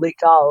 Mom, I'm in Lake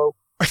Tahoe."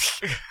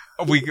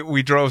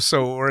 We drove,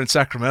 so we're in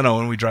Sacramento,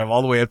 and we drive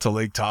all the way up to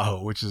Lake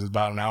Tahoe, which is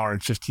about an hour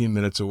and 15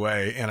 minutes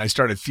away. And I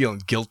started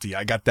feeling guilty.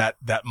 I got that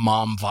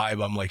mom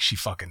vibe. I'm like, she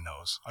fucking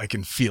knows. I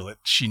can feel it.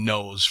 She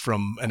knows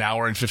from an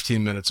hour and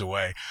 15 minutes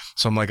away.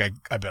 So I'm like,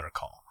 I better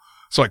call.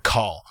 So I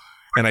call,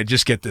 and I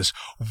just get this,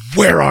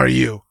 "Where are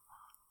you?"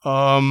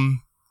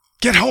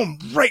 Get home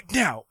right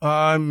now.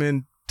 I'm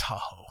in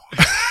Tahoe.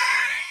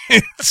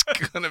 It's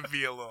gonna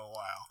be a little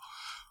while.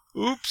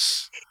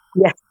 Oops.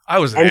 Yeah. I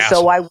was an And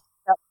asshole. so I went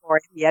up for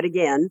him yet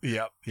again.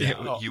 Yep.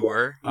 You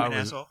were I an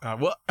was,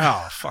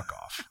 asshole? fuck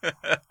off.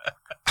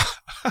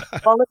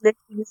 Well, then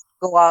you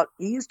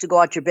used to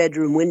go out your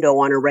bedroom window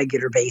on a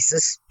regular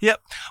basis.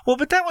 Yep. Well,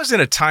 but that was in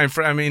a time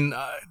for, I mean,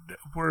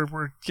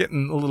 we're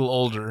getting a little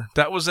older.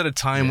 That was at a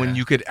time when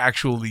you could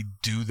actually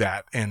do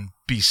that and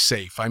be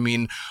safe. I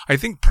mean, I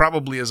think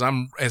probably as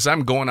I'm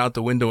going out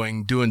the window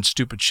and doing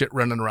stupid shit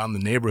running around the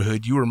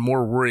neighborhood, you were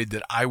more worried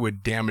that I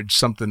would damage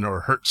something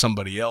or hurt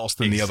somebody else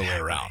than the other way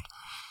around.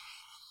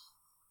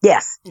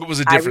 Yes. It was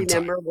a different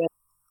time.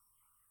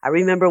 I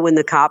remember when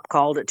the cop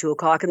called at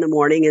 2:00 in the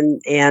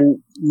morning,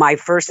 and my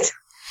first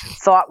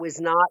thought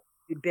was not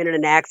you'd been in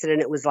an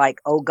accident. It was like,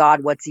 oh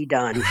God, what's he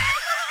done?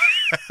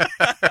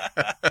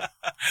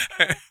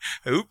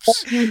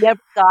 Oops. You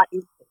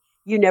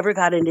never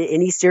got into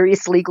any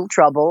serious legal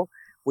trouble.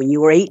 When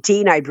you were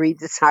 18, I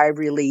breathed a sigh of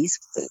relief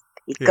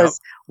because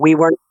we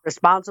weren't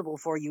responsible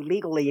for you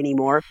legally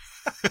anymore.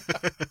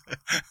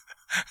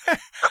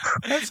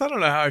 I don't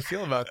know how I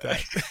feel about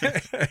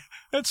that.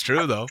 That's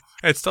true, though.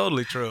 It's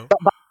totally true.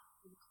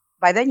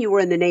 By then, you were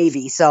in the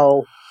Navy,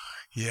 so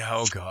yeah.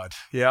 Oh God.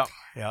 Yeah.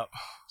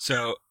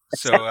 So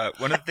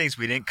one of the things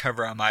we didn't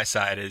cover on my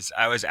side is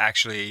I was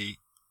actually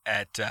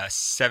at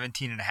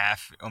 17 and a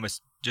half,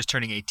 almost just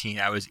turning 18.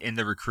 I was in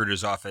the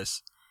recruiter's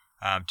office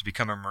to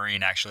become a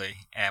Marine, actually,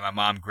 and my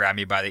mom grabbed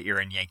me by the ear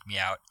and yanked me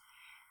out.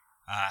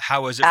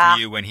 How was it for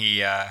you when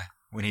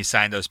he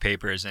signed those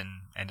papers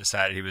and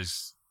decided he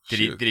was?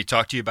 Did he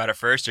talk to you about it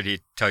first, or did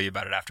he tell you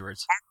about it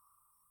afterwards?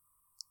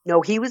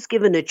 No, he was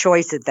given a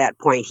choice at that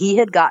point. He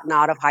had gotten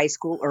out of high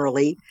school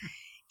early.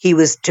 He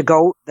was to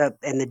go,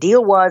 and the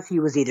deal was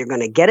he was either going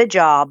to get a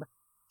job,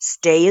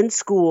 stay in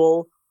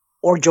school,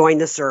 or join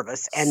the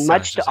service. And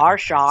much to our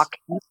shock,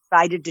 he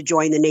decided to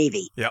join the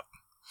Navy. Yep.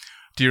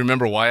 Do you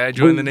remember why I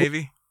joined the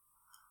Navy?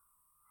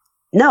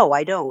 No,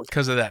 I don't.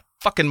 Because of that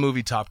fucking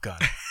movie Top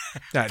Gun.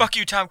 Fuck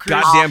you, Tom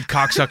Cruise. Goddamn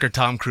cocksucker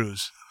Tom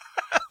Cruise.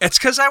 It's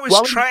because I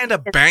was trying to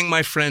bang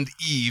my friend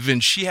Eve,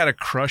 and she had a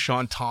crush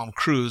on Tom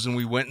Cruise, and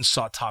we went and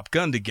saw Top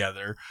Gun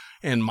together.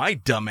 And my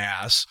dumb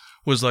ass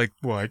was like,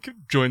 well, I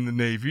could join the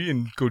Navy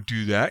and go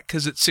do that,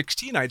 because at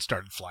 16, I'd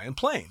started flying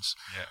planes.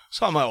 Yeah.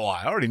 So I'm like, well,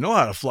 I already know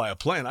how to fly a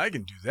plane. I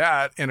can do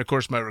that. And, of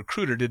course, my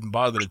recruiter didn't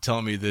bother to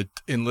tell me that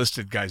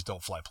enlisted guys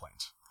don't fly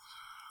planes.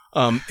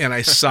 And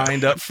I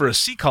signed up for a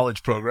Sea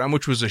College program,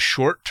 which was a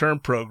short-term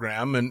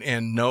program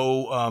and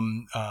no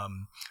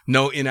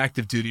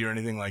inactive duty or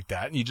anything like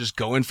that. And you just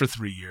go in for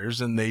 3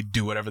 years and they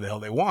do whatever the hell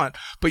they want,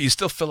 but you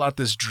still fill out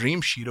this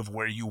dream sheet of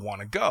where you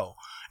want to go.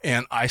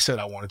 And I said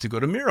I wanted to go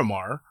to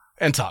Miramar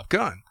and Top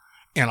Gun.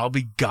 And I'll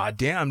be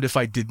goddamned if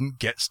I didn't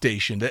get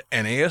stationed at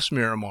NAS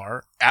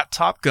Miramar at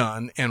Top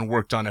Gun and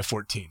worked on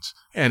F-14s.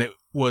 And it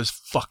was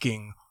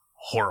fucking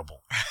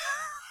horrible.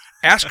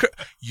 Ask her.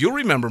 You'll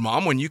remember,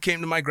 Mom, when you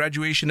came to my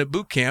graduation at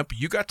boot camp,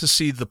 you got to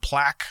see the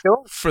plaque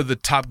for the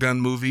Top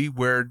Gun movie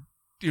where, do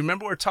you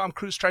remember where Tom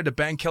Cruise tried to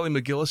bang Kelly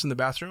McGillis in the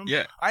bathroom?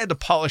 Yeah. I had to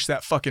polish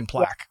that fucking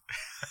plaque.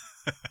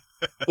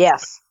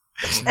 Yes.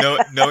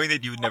 Knowing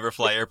that you would never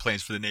fly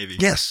airplanes for the Navy.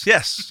 Yes.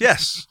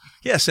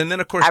 And then,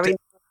 of course,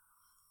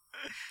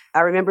 I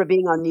remember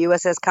being on the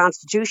USS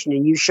Constitution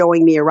and you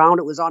showing me around.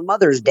 It was on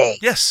Mother's Day.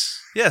 Yes.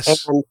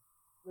 And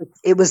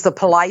it was the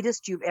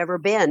politest you've ever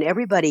been.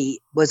 Everybody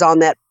was on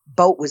that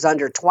boat was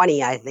under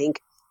 20, I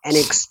think, and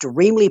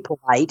extremely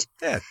polite.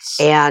 It's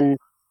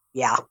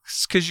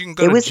because you can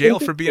go to jail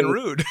for being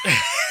rude.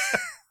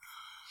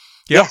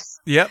 Yes.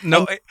 Yep.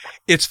 No,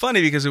 it's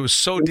funny because it was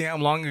so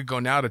damn long ago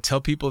now to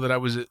tell people that I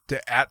was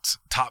at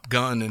Top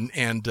Gun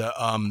and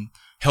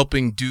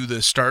helping do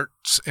the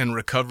starts and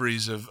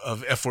recoveries of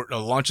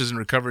launches and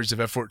recoveries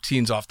of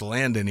F-14s off the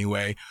land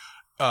anyway.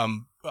 I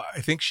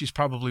think she's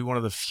probably one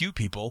of the few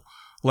people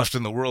left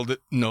in the world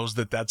that knows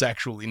that that's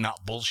actually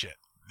not bullshit.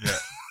 Yeah.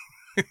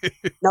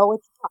 No,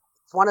 it's not.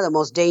 It's one of the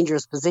most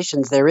dangerous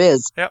positions there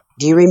is. Yep.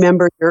 Do you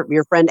remember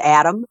your friend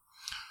Adam?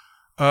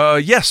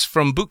 Yes,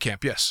 from boot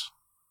camp, yes.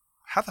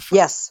 How the fuck?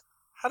 Yes.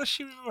 How does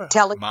she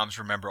remember? Moms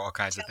remember all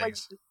kinds of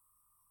things.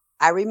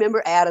 I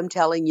remember Adam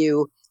telling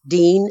you,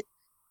 Dean,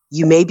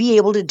 you may be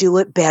able to do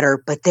it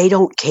better, but they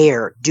don't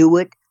care. Do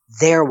it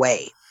their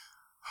way.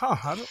 Huh,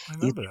 I don't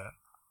remember that.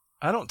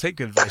 I don't take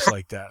advice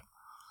like that.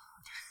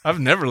 I've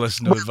never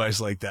listened to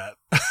advice like that.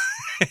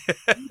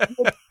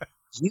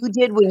 You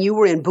did when you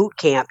were in boot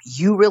camp.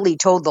 You really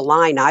told the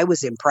line. I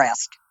was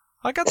impressed.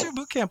 I got through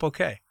boot camp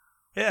okay.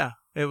 Yeah,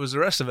 it was the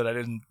rest of it I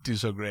didn't do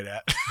so great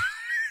at.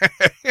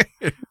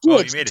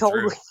 Well, you made it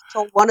through.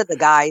 Told one of the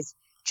guys,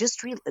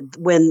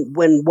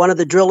 when one of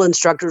the drill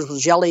instructors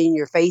was yelling in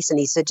your face, and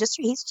he said,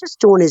 he's just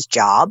doing his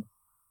job.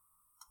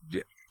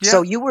 Yeah.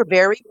 So you were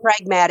very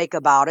pragmatic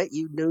about it.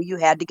 You knew you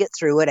had to get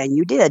through it, and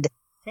you did.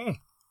 You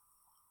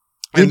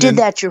did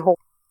that your whole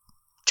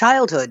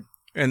childhood.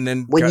 And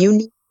then when you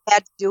knew you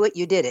had to do it,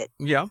 you did it.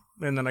 Yeah,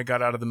 and then I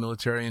got out of the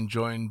military and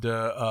joined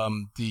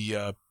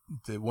the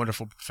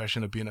wonderful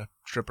profession of being a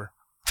stripper.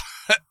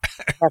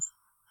 Yes.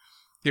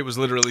 It was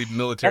literally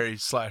military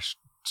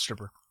 /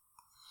 stripper.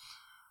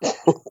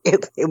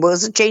 It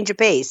was a change of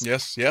pace.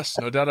 Yes,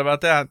 no doubt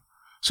about that.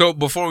 So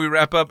before we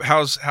wrap up,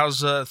 how's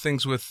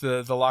things with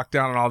the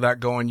lockdown and all that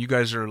going? You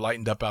guys are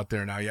lightened up out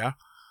there now, yeah?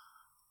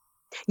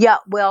 Yeah,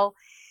 well,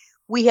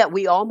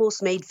 we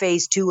almost made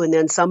phase 2, and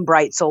then some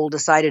bright soul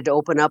decided to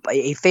open up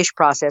a fish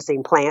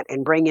processing plant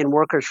and bring in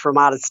workers from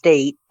out of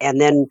state, and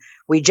then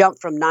we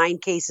jumped from 9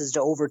 cases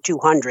to over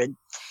 200.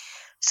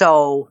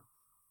 So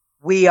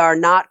we are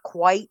not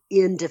quite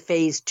into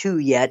phase 2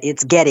 yet.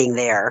 It's getting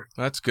there.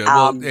 That's good.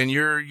 Well, and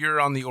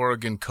you're on the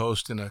Oregon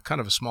coast in a kind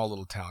of a small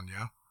little town,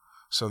 yeah?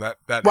 So that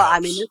well, helps. I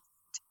mean,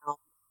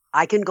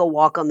 I can go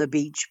walk on the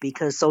beach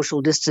because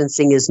social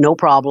distancing is no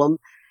problem,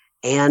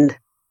 and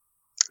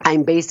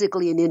I'm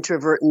basically an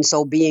introvert, and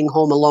so being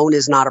home alone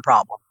is not a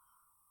problem.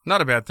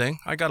 Not a bad thing.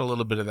 I got a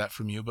little bit of that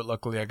from you, but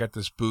luckily I got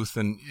this booth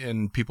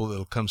and people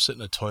that'll come sit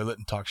in a toilet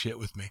and talk shit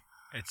with me.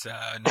 It's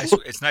nice.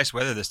 It's nice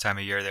weather this time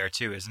of year there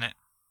too, isn't it?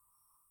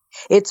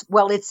 It's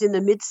in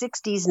the mid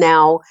 60s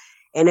now,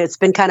 and it's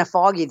been kind of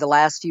foggy the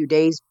last few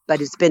days, but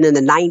it's been in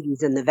the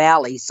 90s in the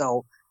valley,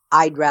 so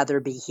I'd rather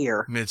be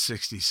here. Mid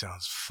 60s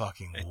sounds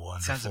fucking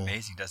wonderful. Sounds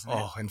amazing, doesn't it?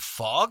 Oh, and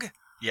fog?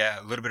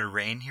 Yeah, a little bit of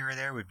rain here or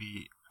there would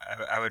be.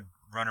 I would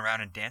run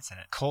around and dance in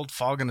it. Cold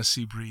fog and a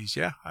sea breeze.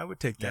 Yeah, I would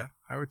take that.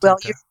 I would. Well,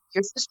 take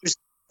that.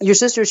 Your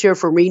sister's here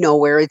from Reno,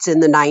 where it's in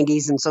the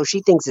 90s, and so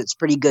she thinks it's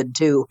pretty good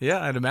too.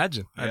 Yeah, I'd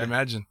imagine.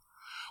 Yeah.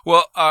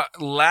 Well,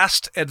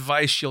 last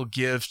advice you'll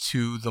give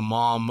to the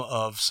mom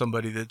of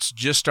somebody that's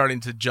just starting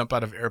to jump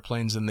out of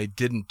airplanes and they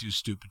didn't do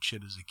stupid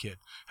shit as a kid.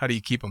 How do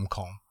you keep them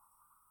calm?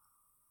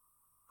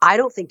 I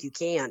don't think you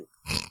can.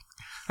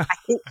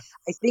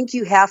 I think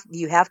you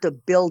have to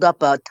build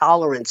up a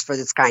tolerance for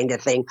this kind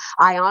of thing.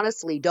 I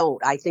honestly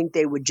don't. I think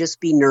they would just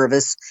be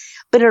nervous,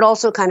 but it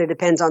also kind of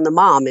depends on the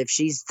mom. If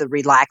she's the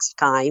relaxed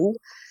kind,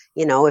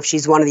 if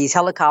she's one of these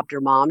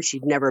helicopter moms,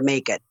 she'd never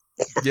make it.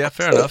 Yeah,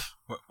 fair enough.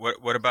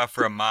 What about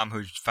for a mom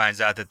who finds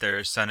out that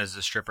their son is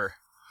a stripper?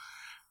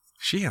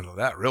 She handled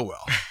that real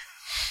well.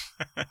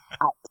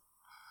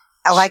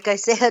 Like I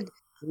said,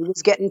 he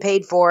was getting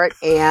paid for it,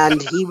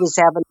 and he was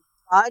having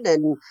fun,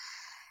 and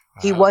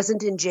he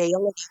wasn't in jail,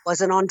 and he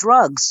wasn't on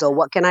drugs. So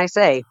what can I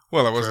say?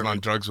 Well, I wasn't on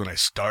drugs when I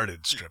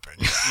started stripping.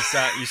 You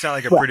sound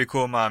like a pretty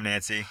cool mom,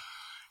 Nancy.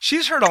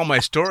 She's heard all my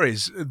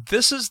stories.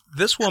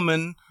 This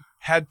woman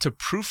had to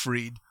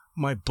proofread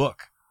my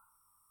book.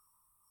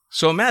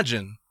 So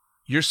imagine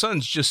your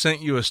son's just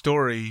sent you a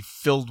story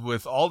filled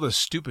with all the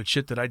stupid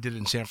shit that I did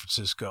in San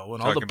Francisco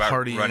and all the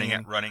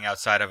partying. Running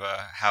outside of a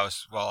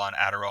house while on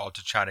Adderall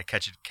to try to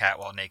catch a cat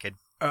while naked.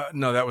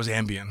 No, that was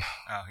Ambien.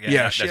 Oh,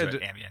 yeah. She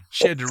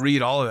had to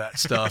read all of that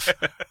stuff.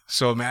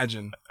 So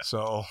imagine.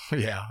 So,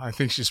 yeah, I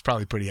think she's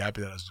probably pretty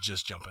happy that I was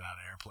just jumping out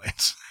of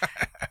airplanes.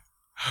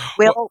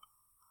 Well,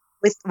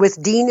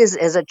 with Dean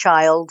as a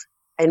child,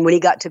 and when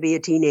he got to be a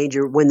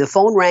teenager, when the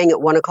phone rang at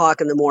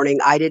 1:00 in the morning,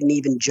 I didn't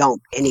even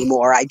jump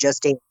anymore. I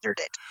just answered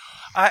it.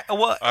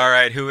 All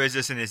right, who is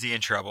this, and is he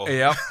in trouble?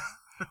 Yeah.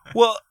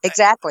 Well,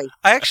 exactly.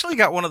 I actually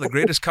got one of the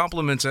greatest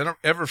compliments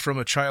ever from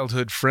a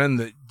childhood friend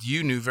that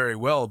you knew very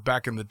well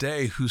back in the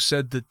day, who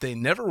said that they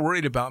never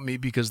worried about me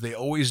because they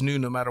always knew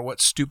no matter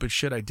what stupid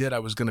shit I did, I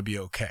was going to be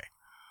okay.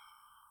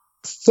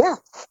 Yeah.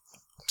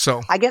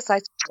 So I guess I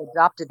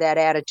adopted that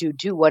attitude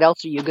too. What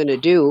else are you going to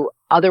do?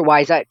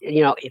 Otherwise,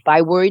 if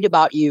I worried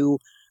about you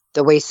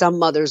the way some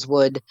mothers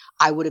would,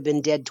 I would have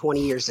been dead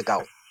 20 years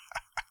ago.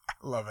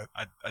 Love it.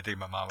 I think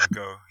my mom would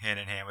go hand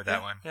in hand with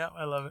that one. Yeah,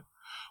 I love it.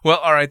 Well,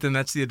 all right, then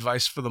that's the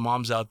advice for the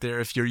moms out there.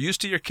 If you're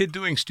used to your kid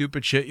doing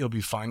stupid shit, you'll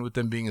be fine with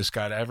them being a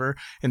skydiver.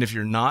 And if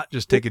you're not,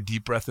 just take a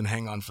deep breath and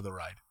hang on for the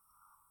ride.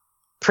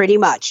 Pretty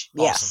much,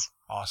 yes.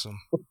 Awesome.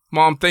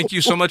 Mom, thank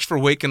you so much for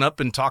waking up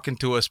and talking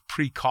to us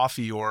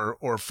pre-coffee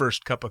or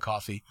first cup of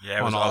coffee. Yeah,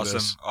 it was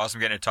awesome. Awesome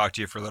getting to talk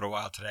to you for a little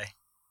while today.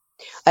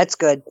 That's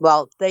good.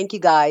 Well, thank you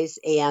guys,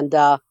 and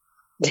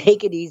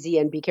take it easy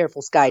and be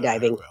careful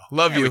skydiving.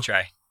 Love you. We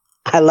try.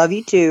 I love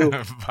you too.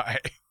 Bye.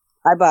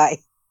 Bye-bye.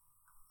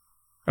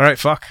 All right,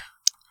 fuck.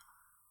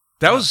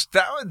 That was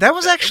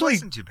actually... It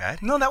wasn't too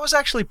bad. No, that was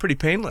actually pretty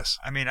painless.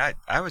 I mean,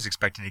 I was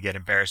expecting to get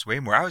embarrassed way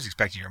more. I was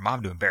expecting your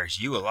mom to embarrass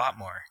you a lot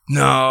more.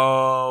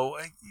 No.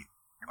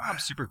 Your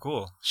mom's super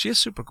cool. She is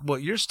super cool. Well,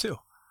 yours too.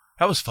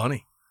 That was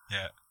funny.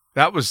 Yeah.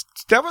 That was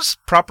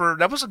proper.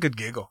 That was a good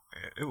giggle.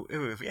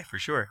 Yeah, for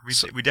sure.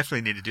 We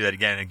definitely need to do that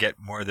again and get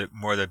more of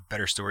the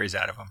better stories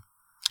out of them.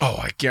 Oh,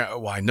 I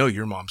can't. Well, I know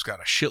your mom's got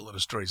a shitload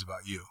of stories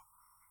about you.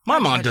 My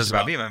mom does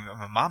about me.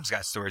 My mom's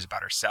got stories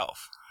about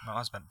herself. My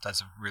mom's done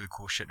some really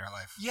cool shit in her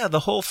life. Yeah,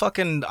 the whole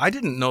fucking. I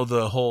didn't know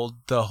the whole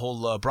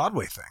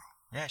Broadway thing.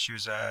 Yeah, she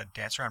was a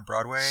dancer on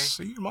Broadway.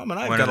 So your mom and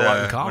I have One got of a lot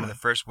in the- common. One of the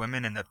first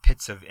women in the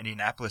pits of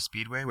Indianapolis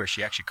Speedway, where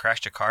she actually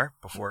crashed a car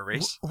before a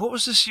race. What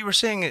was this you were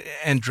saying?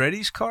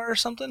 Andretti's car or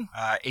something?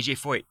 AJ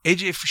Foyt.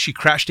 She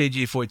crashed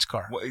AJ Foyt's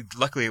car. Well,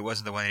 luckily, it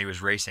wasn't the one that he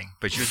was racing,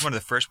 but she was one of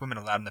the first women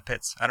allowed in the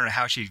pits. I don't know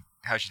how she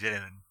did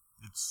it. And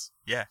it's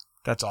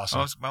That's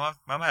awesome. My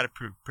mom had a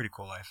pretty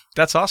cool life.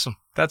 That's awesome.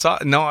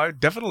 No, I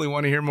definitely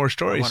want to hear more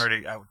stories.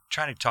 I'm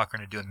trying to talk her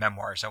into doing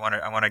memoirs. I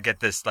want to get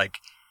this like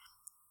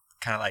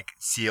kind of like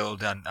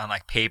sealed on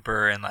like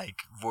paper and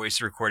like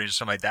voice recordings or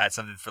something like that.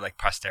 Something for like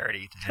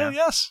posterity. Hell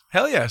yes.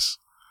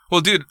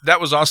 Well, dude,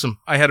 that was awesome.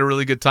 I had a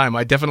really good time.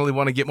 I definitely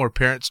want to get more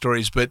parent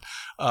stories, but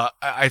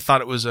I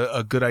thought it was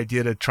a good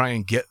idea to try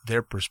and get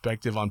their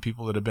perspective on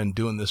people that have been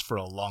doing this for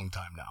a long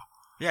time now.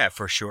 Yeah,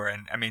 for sure.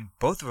 And I mean,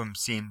 both of them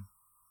seem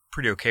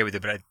pretty okay with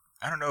it, but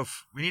I don't know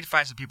if we need to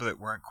find some people that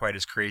weren't quite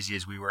as crazy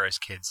as we were as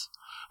kids.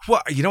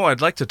 Well,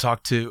 I'd like to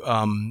talk to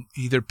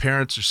either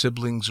parents or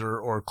siblings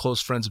or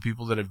close friends of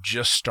people that have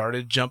just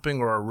started jumping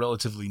or are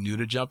relatively new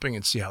to jumping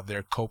and see how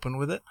they're coping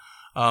with it.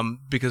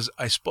 Because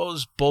I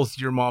suppose both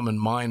your mom and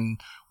mine,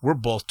 we're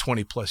both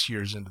 20 plus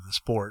years into the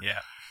sport.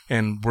 Yeah.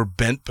 And we're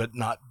bent but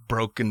not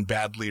broken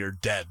badly or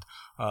dead.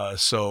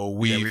 So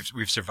we've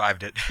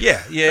survived it.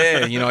 Yeah.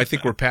 I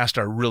think we're past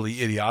our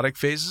really idiotic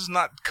phases,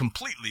 not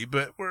completely,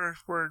 but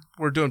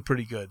we're doing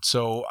pretty good.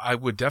 So I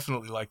would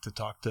definitely like to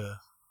talk to.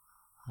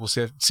 We'll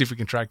see if we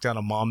can track down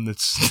a mom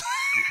that's.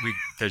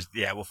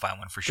 We'll find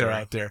one for sure. They're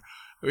out there.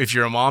 If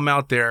you're a mom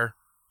out there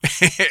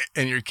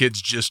and your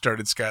kids just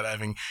started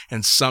skydiving,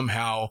 and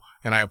somehow,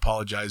 and I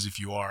apologize if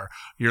you are,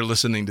 you're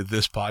listening to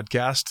this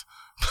podcast.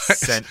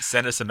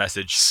 Send us a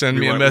message. Send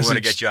me a message. We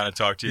want to get you on and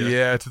talk to you.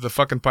 Yeah, to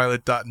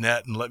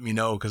thefuckingpilot.net and let me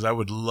know, because I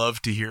would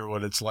love to hear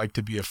what it's like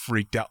to be a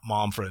freaked out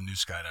mom for a new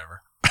skydiver.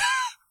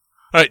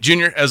 All right,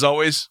 Junior, as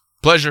always,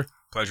 pleasure.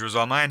 Pleasure was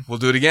all mine. We'll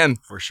do it again.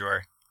 For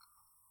sure.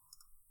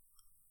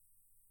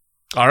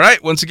 All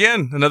right, once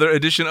again, another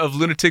edition of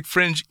Lunatic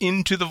Fringe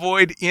Into the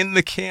Void in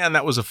the can.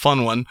 That was a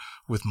fun one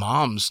with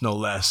moms, no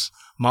less.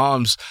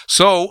 Moms.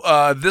 So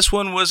this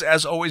one was,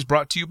 as always,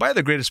 brought to you by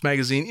the greatest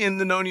magazine in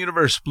the known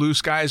universe, Blue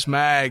Skies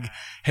Mag.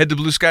 Head to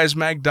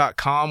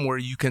blueskiesmag.com where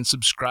you can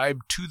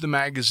subscribe to the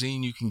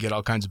magazine. You can get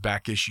all kinds of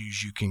back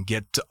issues. You can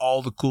get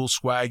all the cool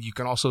swag. You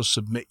can also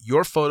submit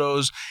your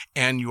photos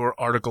and your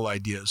article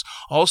ideas.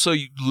 Also,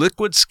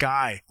 Liquid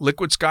Sky.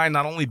 Liquid Sky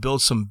not only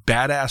builds some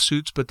badass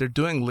suits, but they're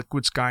doing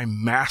Liquid Sky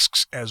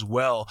masks as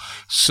well.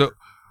 So...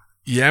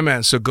 yeah,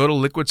 man. So go to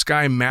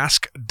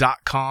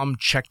liquidskymask.com.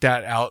 Check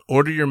that out.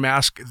 Order your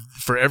mask.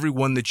 For every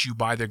one that you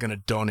buy, they're going to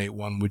donate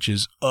one, which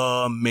is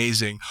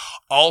amazing.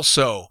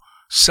 Also,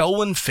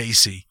 Selwyn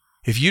Facey.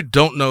 If you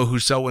don't know who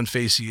Selwyn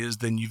Facey is,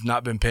 then you've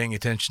not been paying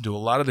attention to a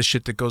lot of the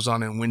shit that goes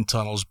on in wind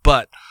tunnels.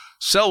 But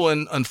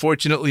Selwyn,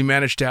 unfortunately,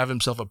 managed to have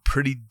himself a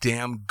pretty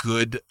damn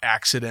good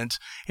accident,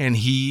 and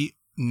he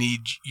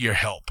needs your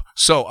help.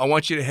 So I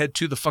want you to head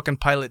to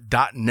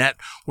thefuckingpilot.net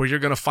where you're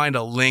going to find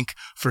a link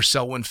for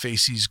Selwyn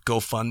Facey's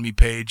GoFundMe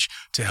page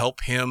to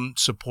help him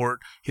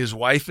support his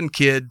wife and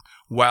kid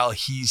while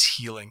he's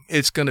healing.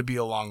 It's going to be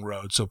a long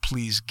road, so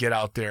please get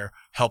out there,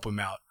 help him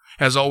out.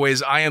 As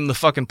always, I am The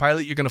Fucking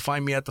Pilot. You're going to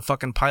find me at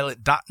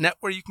thefuckingpilot.net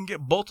where you can get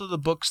both of the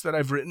books that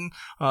I've written,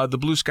 the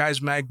Blue Skies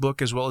Mag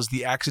book as well as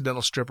The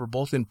Accidental Stripper,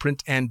 both in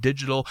print and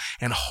digital.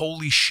 And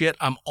holy shit,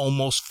 I'm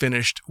almost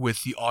finished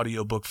with the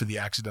audiobook for The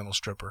Accidental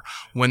Stripper.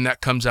 When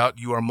that comes out,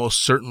 you are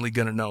most certainly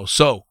going to know.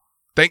 So,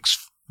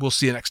 thanks. We'll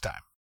see you next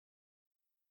time.